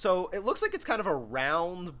 Okay, so it looks like it's kind of a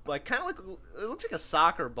round, like, kind of like... It looks like a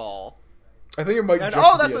soccer ball. I think it might And,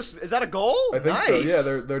 just is that a goal? I think Nice. so, yeah,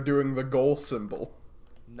 they're doing the goal symbol.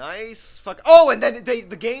 Nice. Oh, and then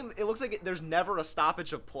the game, it looks like there's never a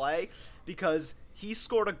stoppage of play because he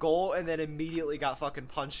scored a goal and then immediately got fucking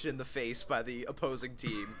punched in the face by the opposing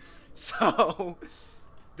team. So,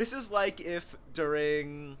 this is like if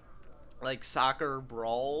during, like, soccer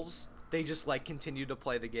brawls, they just, like, continued to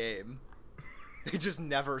play the game. They just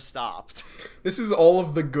never stopped. This is all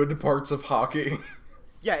of the good parts of hockey.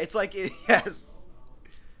 Yeah, it's like, yes.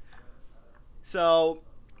 So...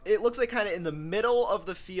 It looks like kind of in the middle of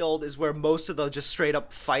the field is where most of the just straight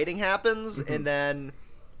up fighting happens. Mm-hmm. And then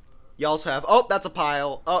you also have, oh, that's a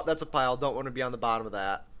pile. Oh, that's a pile. Don't want to be on the bottom of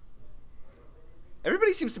that.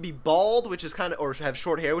 Everybody seems to be bald, which is kind of, or have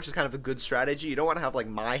short hair, which is kind of a good strategy. You don't want to have like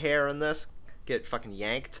my hair in this. Get fucking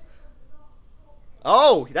yanked.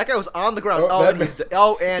 Oh, that guy was on the ground.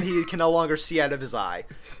 And he can no longer see out of his eye.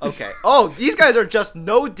 Okay. Oh, these guys are just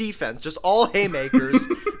no defense, just all haymakers.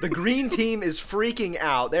 The green team is freaking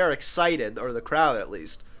out. They're excited, or the crowd at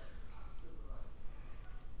least.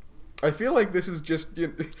 I feel like this is just...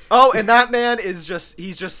 Oh, and that man is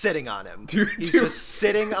he's just sitting on him. He's just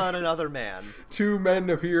sitting on another man. 2 men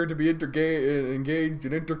appear to be engaged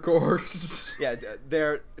in intercourse. Yeah,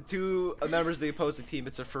 they're 2 members of the opposing team.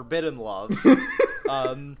 It's a forbidden love.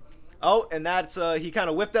 Oh, and that's, he kind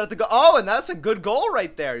of whipped out the goal. Oh, and that's a good goal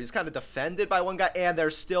right there. He's kind of defended by one guy, and they're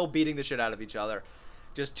still beating the shit out of each other.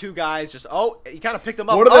 Just 2 guys, he kind of picked him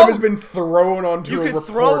up. One of them has been thrown onto a reporter. You could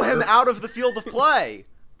throw him out of the field of play.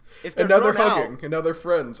 And now they're hugging, and now they're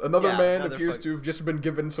friends. Another man appears to have just been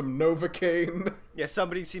given some Novocaine. Yeah,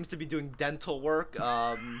 somebody seems to be doing dental work.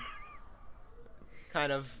 Kind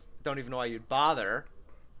of don't even know why you'd bother.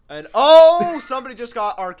 And, somebody just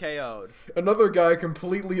got RKO'd. Another guy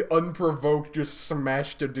completely unprovoked just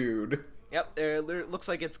smashed a dude. Yep, it looks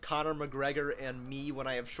like it's Conor McGregor and me when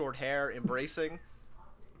I have short hair embracing.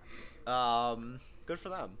 Good for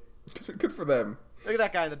them. Good for them. Look at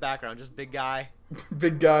that guy in the background, just big guy.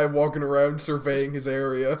 Big guy walking around surveying his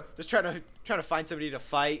area. Just trying to find somebody to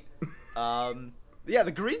fight. Yeah,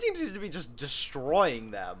 the green team seems to be just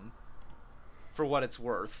destroying them for what it's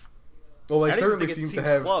worth. Well, they certainly seem to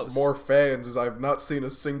have more fans, as I've not seen a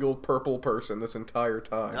single purple person this entire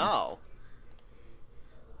time. No.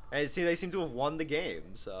 And see, they seem to have won the game,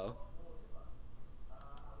 so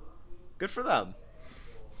good for them.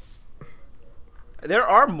 There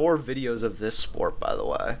are more videos of this sport, by the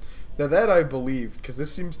way. Now that I believe, because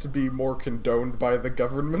this seems to be more condoned by the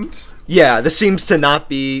government. Yeah, this seems to not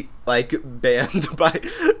be like banned by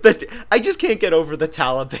the. I just can't get over the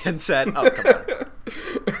Taliban said. Oh, come on,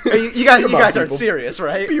 you guys aren't serious,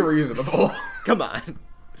 right? Be reasonable. Come on,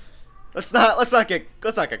 let's not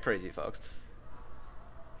get crazy, folks.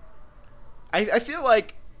 I feel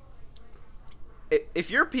like if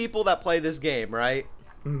you're people that play this game, right,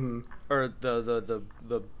 or the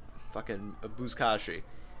fucking Buzkashi,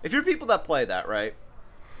 if you're people that play that, right,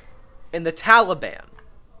 and the Taliban,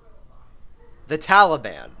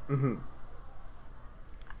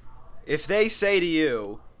 if they say to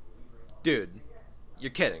you, dude,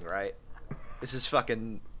 you're kidding, right? This is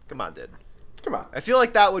fucking, come on, dude. Come on. I feel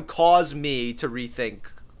like that would cause me to rethink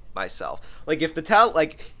myself. Like if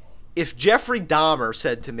if Jeffrey Dahmer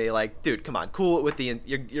said to me, like, dude, come on, cool it with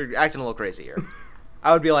you're acting a little crazy here.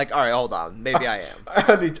 I would be like, all right, hold on, maybe I am.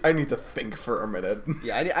 I need to think for a minute.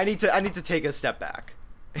 Yeah, I need to take a step back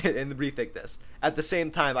and rethink this. At the same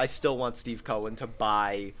time, I still want Steve Cohen to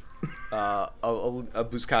buy a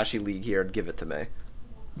Buzkashi league here and give it to me.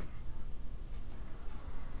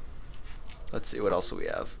 Let's see, what else do we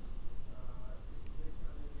have?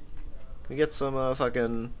 Can we get some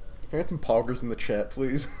fucking? Can I get some poggers in the chat,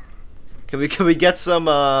 please? Can we get some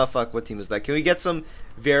fuck? What team is that? Can we get some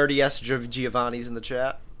Verity S. Giovanni's in the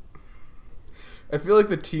chat? I feel like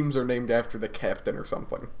the teams are named after the captain or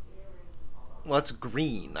something. Well, that's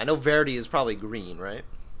green. I know Verity is probably green, right?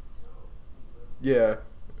 Yeah,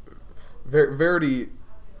 Verity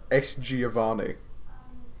S. Giovanni.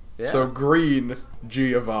 Yeah. So green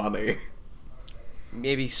Giovanni.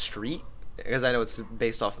 Maybe street, because I know it's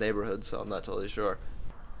based off neighborhoods, so I'm not totally sure.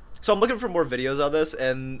 So I'm looking for more videos on this,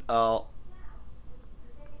 and I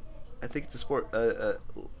think it's a sport.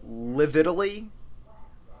 Live Italy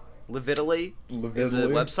is a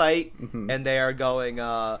website, and they are going.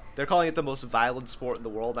 They're calling it the most violent sport in the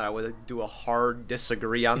world, and I would do a hard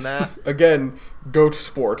disagree on that. Again, goat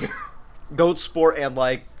sport. Goat sport, and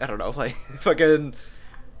like I don't know, like fucking.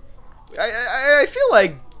 I feel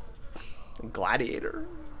like Gladiator.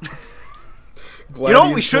 You know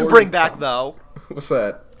what we should bring back though? What's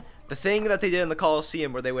that? The thing that they did in the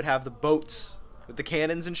Coliseum where they would have the boats with the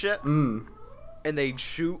cannons and shit, and they'd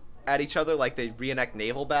shoot at each other like they'd reenact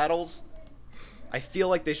naval battles. I feel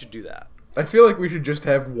like they should do that. I feel like we should just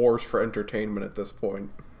have wars for entertainment at this point.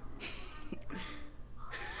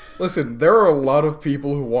 Listen, there are a lot of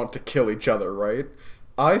people who want to kill each other, right?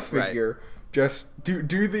 I figure just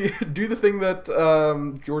do the thing that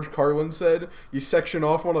George Carlin said. You section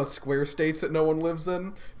off one of the square states that no one lives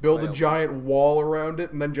in, build a giant wall around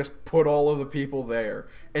it, and then just put all of the people there,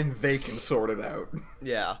 and they can sort it out.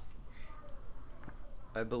 Yeah.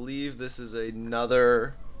 I believe this is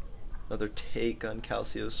another take on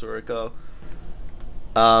Calcio Sorico.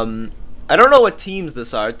 I don't know what teams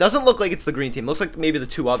this are. It doesn't look like it's the green team. It looks like maybe the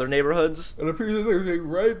two other neighborhoods. It appears there's a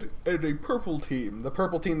red and a purple team. The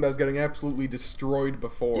purple team that was getting absolutely destroyed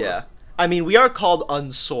before. Yeah. I mean, we are called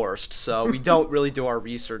unsourced, so we don't really do our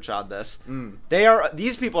research on this.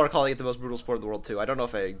 These people are calling it the most brutal sport in the world too. I don't know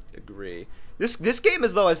if I agree. This game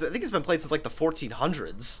is though, I think it's been played since like the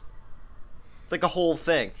 1400s. It's like a whole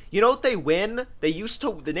thing. You know what they win?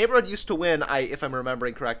 The neighborhood used to win, if I'm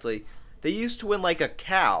remembering correctly, they used to win like a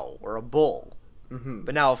cow or a bull.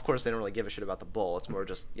 But now, of course, they don't really give a shit about the bull. It's more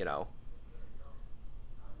just, about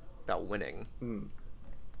winning.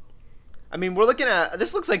 I mean, we're looking at,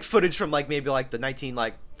 this looks like footage from like maybe like the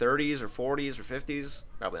 30s or 40s or 50s.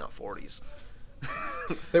 Probably not 40s.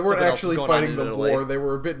 They weren't actually fighting the war. They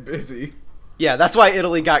were a bit busy. Yeah, that's why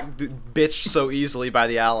Italy got bitched so easily by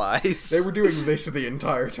the Allies. They were doing this the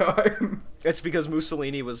entire time. It's because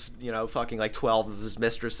Mussolini was, fucking like 12 of his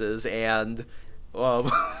mistresses and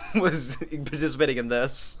was participating in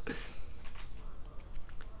this.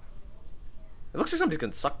 It looks like somebody's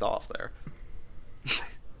getting sucked off there.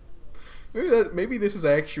 Maybe this is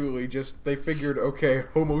actually just, they figured, okay,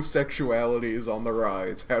 homosexuality is on the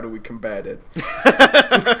rise. How do we combat it?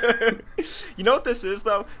 You know what this is,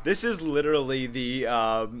 though? This is literally the,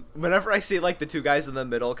 whenever I see, like, the two guys in the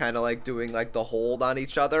middle kind of, like, doing, like, the hold on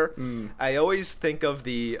each other, I always think of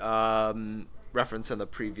the, reference in the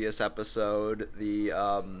previous episode, the,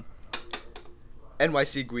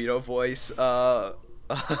 NYC Guido voice, a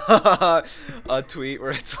tweet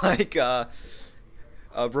where it's like,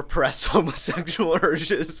 repressed homosexual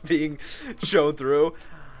urges being shown through.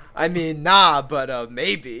 I mean, nah, but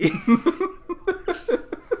maybe.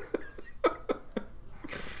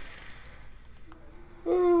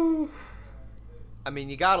 I mean,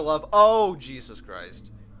 you gotta love. Oh, Jesus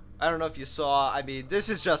Christ! I don't know if you saw. I mean, this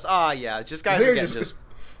is just. Yeah, just guys are getting just.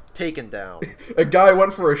 taken down. A guy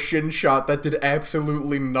went for a shin shot that did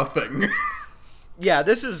absolutely nothing. Yeah,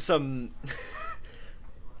 this is some...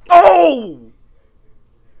 Oh!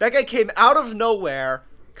 That guy came out of nowhere,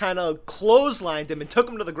 kind of clotheslined him, and took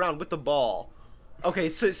him to the ground with the ball. Okay,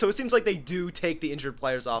 so it seems like they do take the injured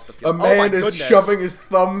players off the field. A man oh my is goodness. shoving his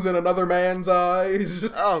thumbs in another man's eyes.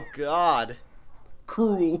 Oh, God.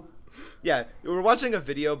 Cruel. Yeah, we were watching a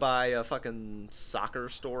video by fucking Soccer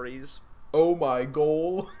Stories. Oh my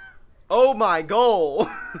goal. Oh my goal!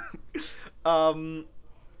 And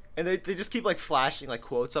they just keep, like, flashing, like,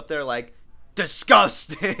 quotes up there, like,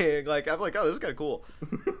 disgusting! Like, I'm like, oh, this is kind of cool.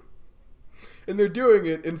 And they're doing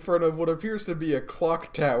it in front of what appears to be a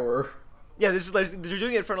clock tower. Yeah, this is like, they're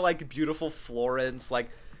doing it in front of, like, beautiful Florence, like,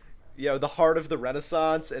 you know, the heart of the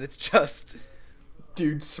Renaissance, and it's just...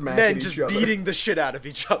 Dudes smacking men each just other. beating the shit out of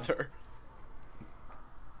each other.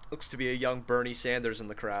 Looks to be a young Bernie Sanders in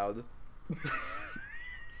the crowd.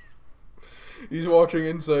 He's watching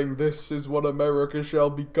and saying, "This is what America shall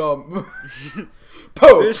become."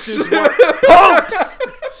 Popes! This is what... Popes!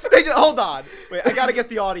 Hold on. Wait, I gotta get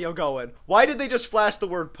the audio going. Why did they just flash the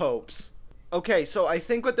word popes? Okay, so I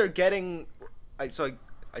think what they're getting... I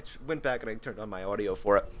went back and I turned on my audio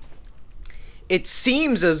for it. It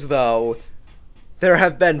seems as though there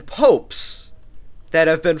have been popes that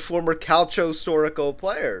have been former Calcio Storico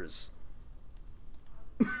players.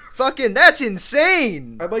 Fucking, that's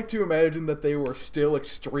insane! I'd like to imagine that they were still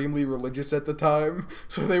extremely religious at the time,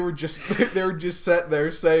 so they were just sat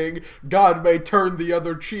there saying, "God may turn the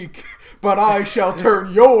other cheek, but I shall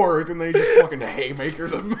turn yours," and they just fucking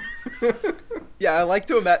haymakers him. Yeah, I like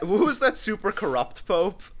to imagine... Who was that super corrupt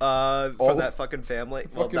pope from that fucking family?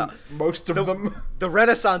 Most of them. The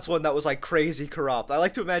Renaissance one that was, like, crazy corrupt. I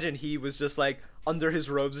like to imagine he was just, like, under his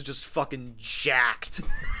robes just fucking jacked.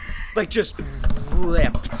 Like, just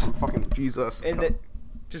ripped. Fucking Jesus. And then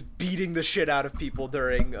just beating the shit out of people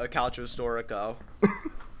during a Calcio Storico.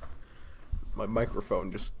 My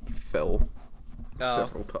microphone just fell Oh.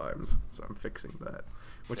 several times, so I'm fixing that.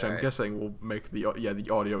 Which I'm Alright. guessing will make the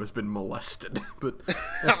audio has been molested, but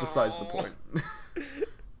that's besides the point.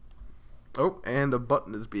 Oh, and a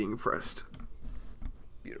button is being pressed.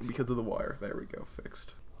 Beautiful. Because of the wire. There we go,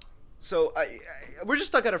 fixed. So we're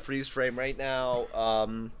just stuck at a freeze frame right now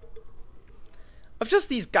of just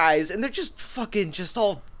these guys, and they're just fucking just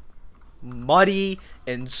all muddy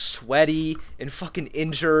and sweaty and fucking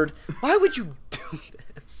injured. Why would you do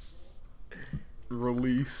this?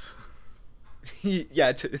 Release.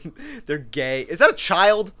 Yeah, they're gay. Is that a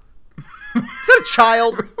child? Is that a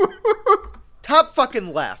child? Top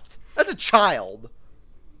fucking left. That's a child.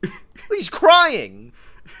 He's crying.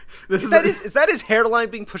 Is that his hairline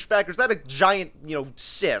being pushed back, or is that a giant,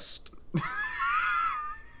 cyst?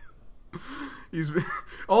 Did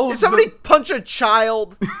somebody punch a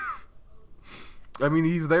child? I mean,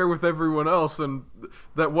 he's there with everyone else, and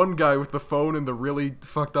that one guy with the phone and the really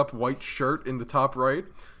fucked up white shirt in the top right,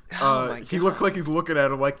 Oh my he God. looked like he's looking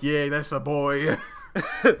at him like, yeah, that's a boy.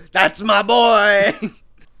 That's my boy.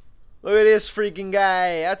 Look at this freaking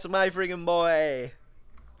guy. That's my freaking boy.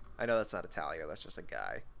 I know that's not Italian. That's just a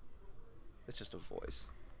guy. It's just a voice.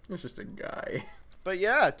 It's just a guy. But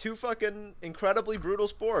yeah, two fucking incredibly brutal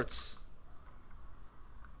sports.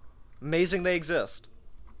 Amazing they exist.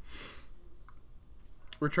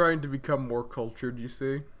 We're trying to become more cultured, you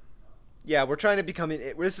see? Yeah, we're trying to become...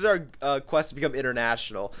 This is our quest to become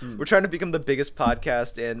international. We're trying to become the biggest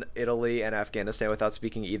podcast in Italy and Afghanistan without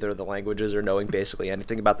speaking either of the languages or knowing basically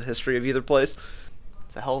anything about the history of either place.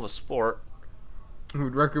 It's a hell of a sport.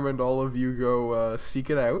 We'd recommend all of you go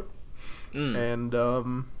seek it out. And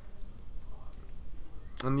yeah.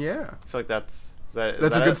 I feel like that's... Is That's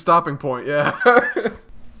that a good it? stopping point, yeah.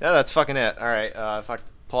 Yeah, that's fucking it. All right, fuck.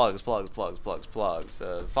 Plugs. Follow,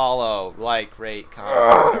 like, rate,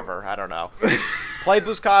 comment, whatever. I don't know. Play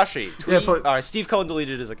Buzkashi. Tweet. play- All right, Steve Cohen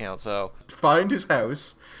deleted his account, so... Find his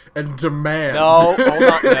house and demand. No, hold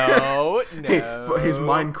on. No. Hey, his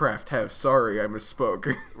Minecraft house. Sorry, I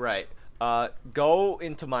misspoke. Right. Go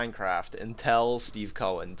into Minecraft and tell Steve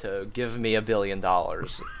Cohen to give me $1 billion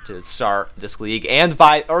to start this league and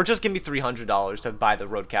buy, or just give me $300 to buy the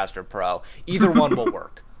Roadcaster Pro. Either one will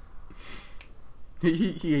work.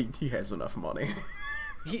 He has enough money.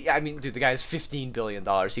 I mean, dude, the guy has $15 billion.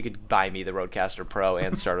 He could buy me the Roadcaster Pro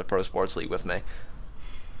and start a pro sports league with me.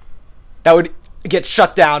 That would get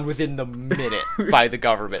shut down within the minute by the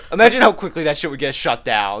government. Imagine how quickly that shit would get shut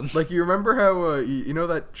down. Like, you remember how, you know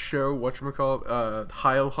that show, whatchamacallit,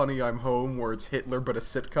 Heil Honey, I'm Home, where it's Hitler but a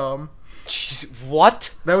sitcom? Jeez,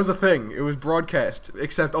 what? That was a thing. It was broadcast,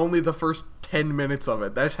 except only the first 10 minutes of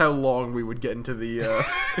it. That's how long we would get into the,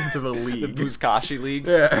 into the league. The Buzkashi League?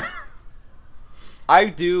 Yeah. I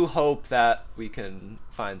do hope that we can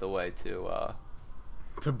find a way to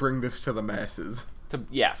bring this to the masses.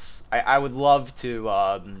 Yes, I would love to.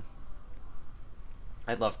 I'd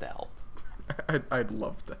love to help. I'd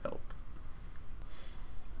love to help.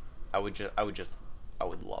 I would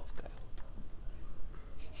love to help.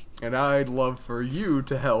 And I'd love for you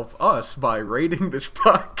to help us by rating this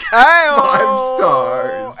podcast Ayo! 5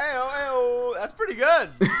 stars. Ayo! That's pretty good.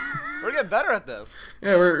 We're getting better at this.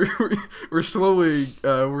 Yeah, we're slowly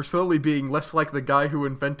being less like the guy who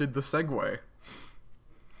invented the Segway.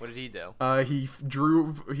 What did he do? He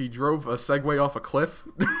drove a Segway off a cliff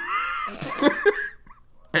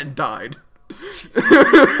and died.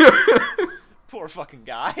 Poor fucking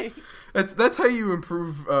guy. That's how you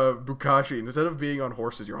improve Bukashi. Instead of being on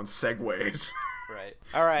horses, you're on Segways. Right.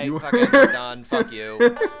 All right. Fucking done. Fuck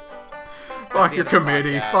you. Fuck your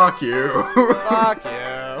committee. Fuck you. Fuck you.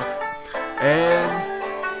 And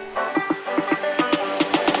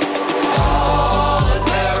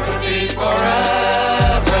solidarity forever.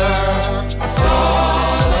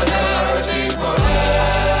 Solidarity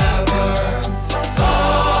forever.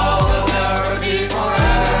 Solidarity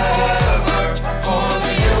forever. For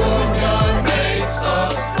the union makes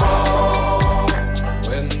us strong.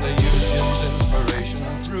 When the union's inspiration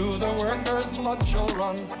through the workers' blood shall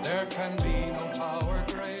run, there can be no power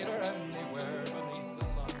greater anywhere beneath the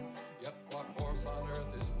sun. Yet what force on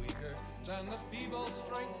earth is weaker than the feeble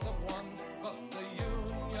strength of one? But the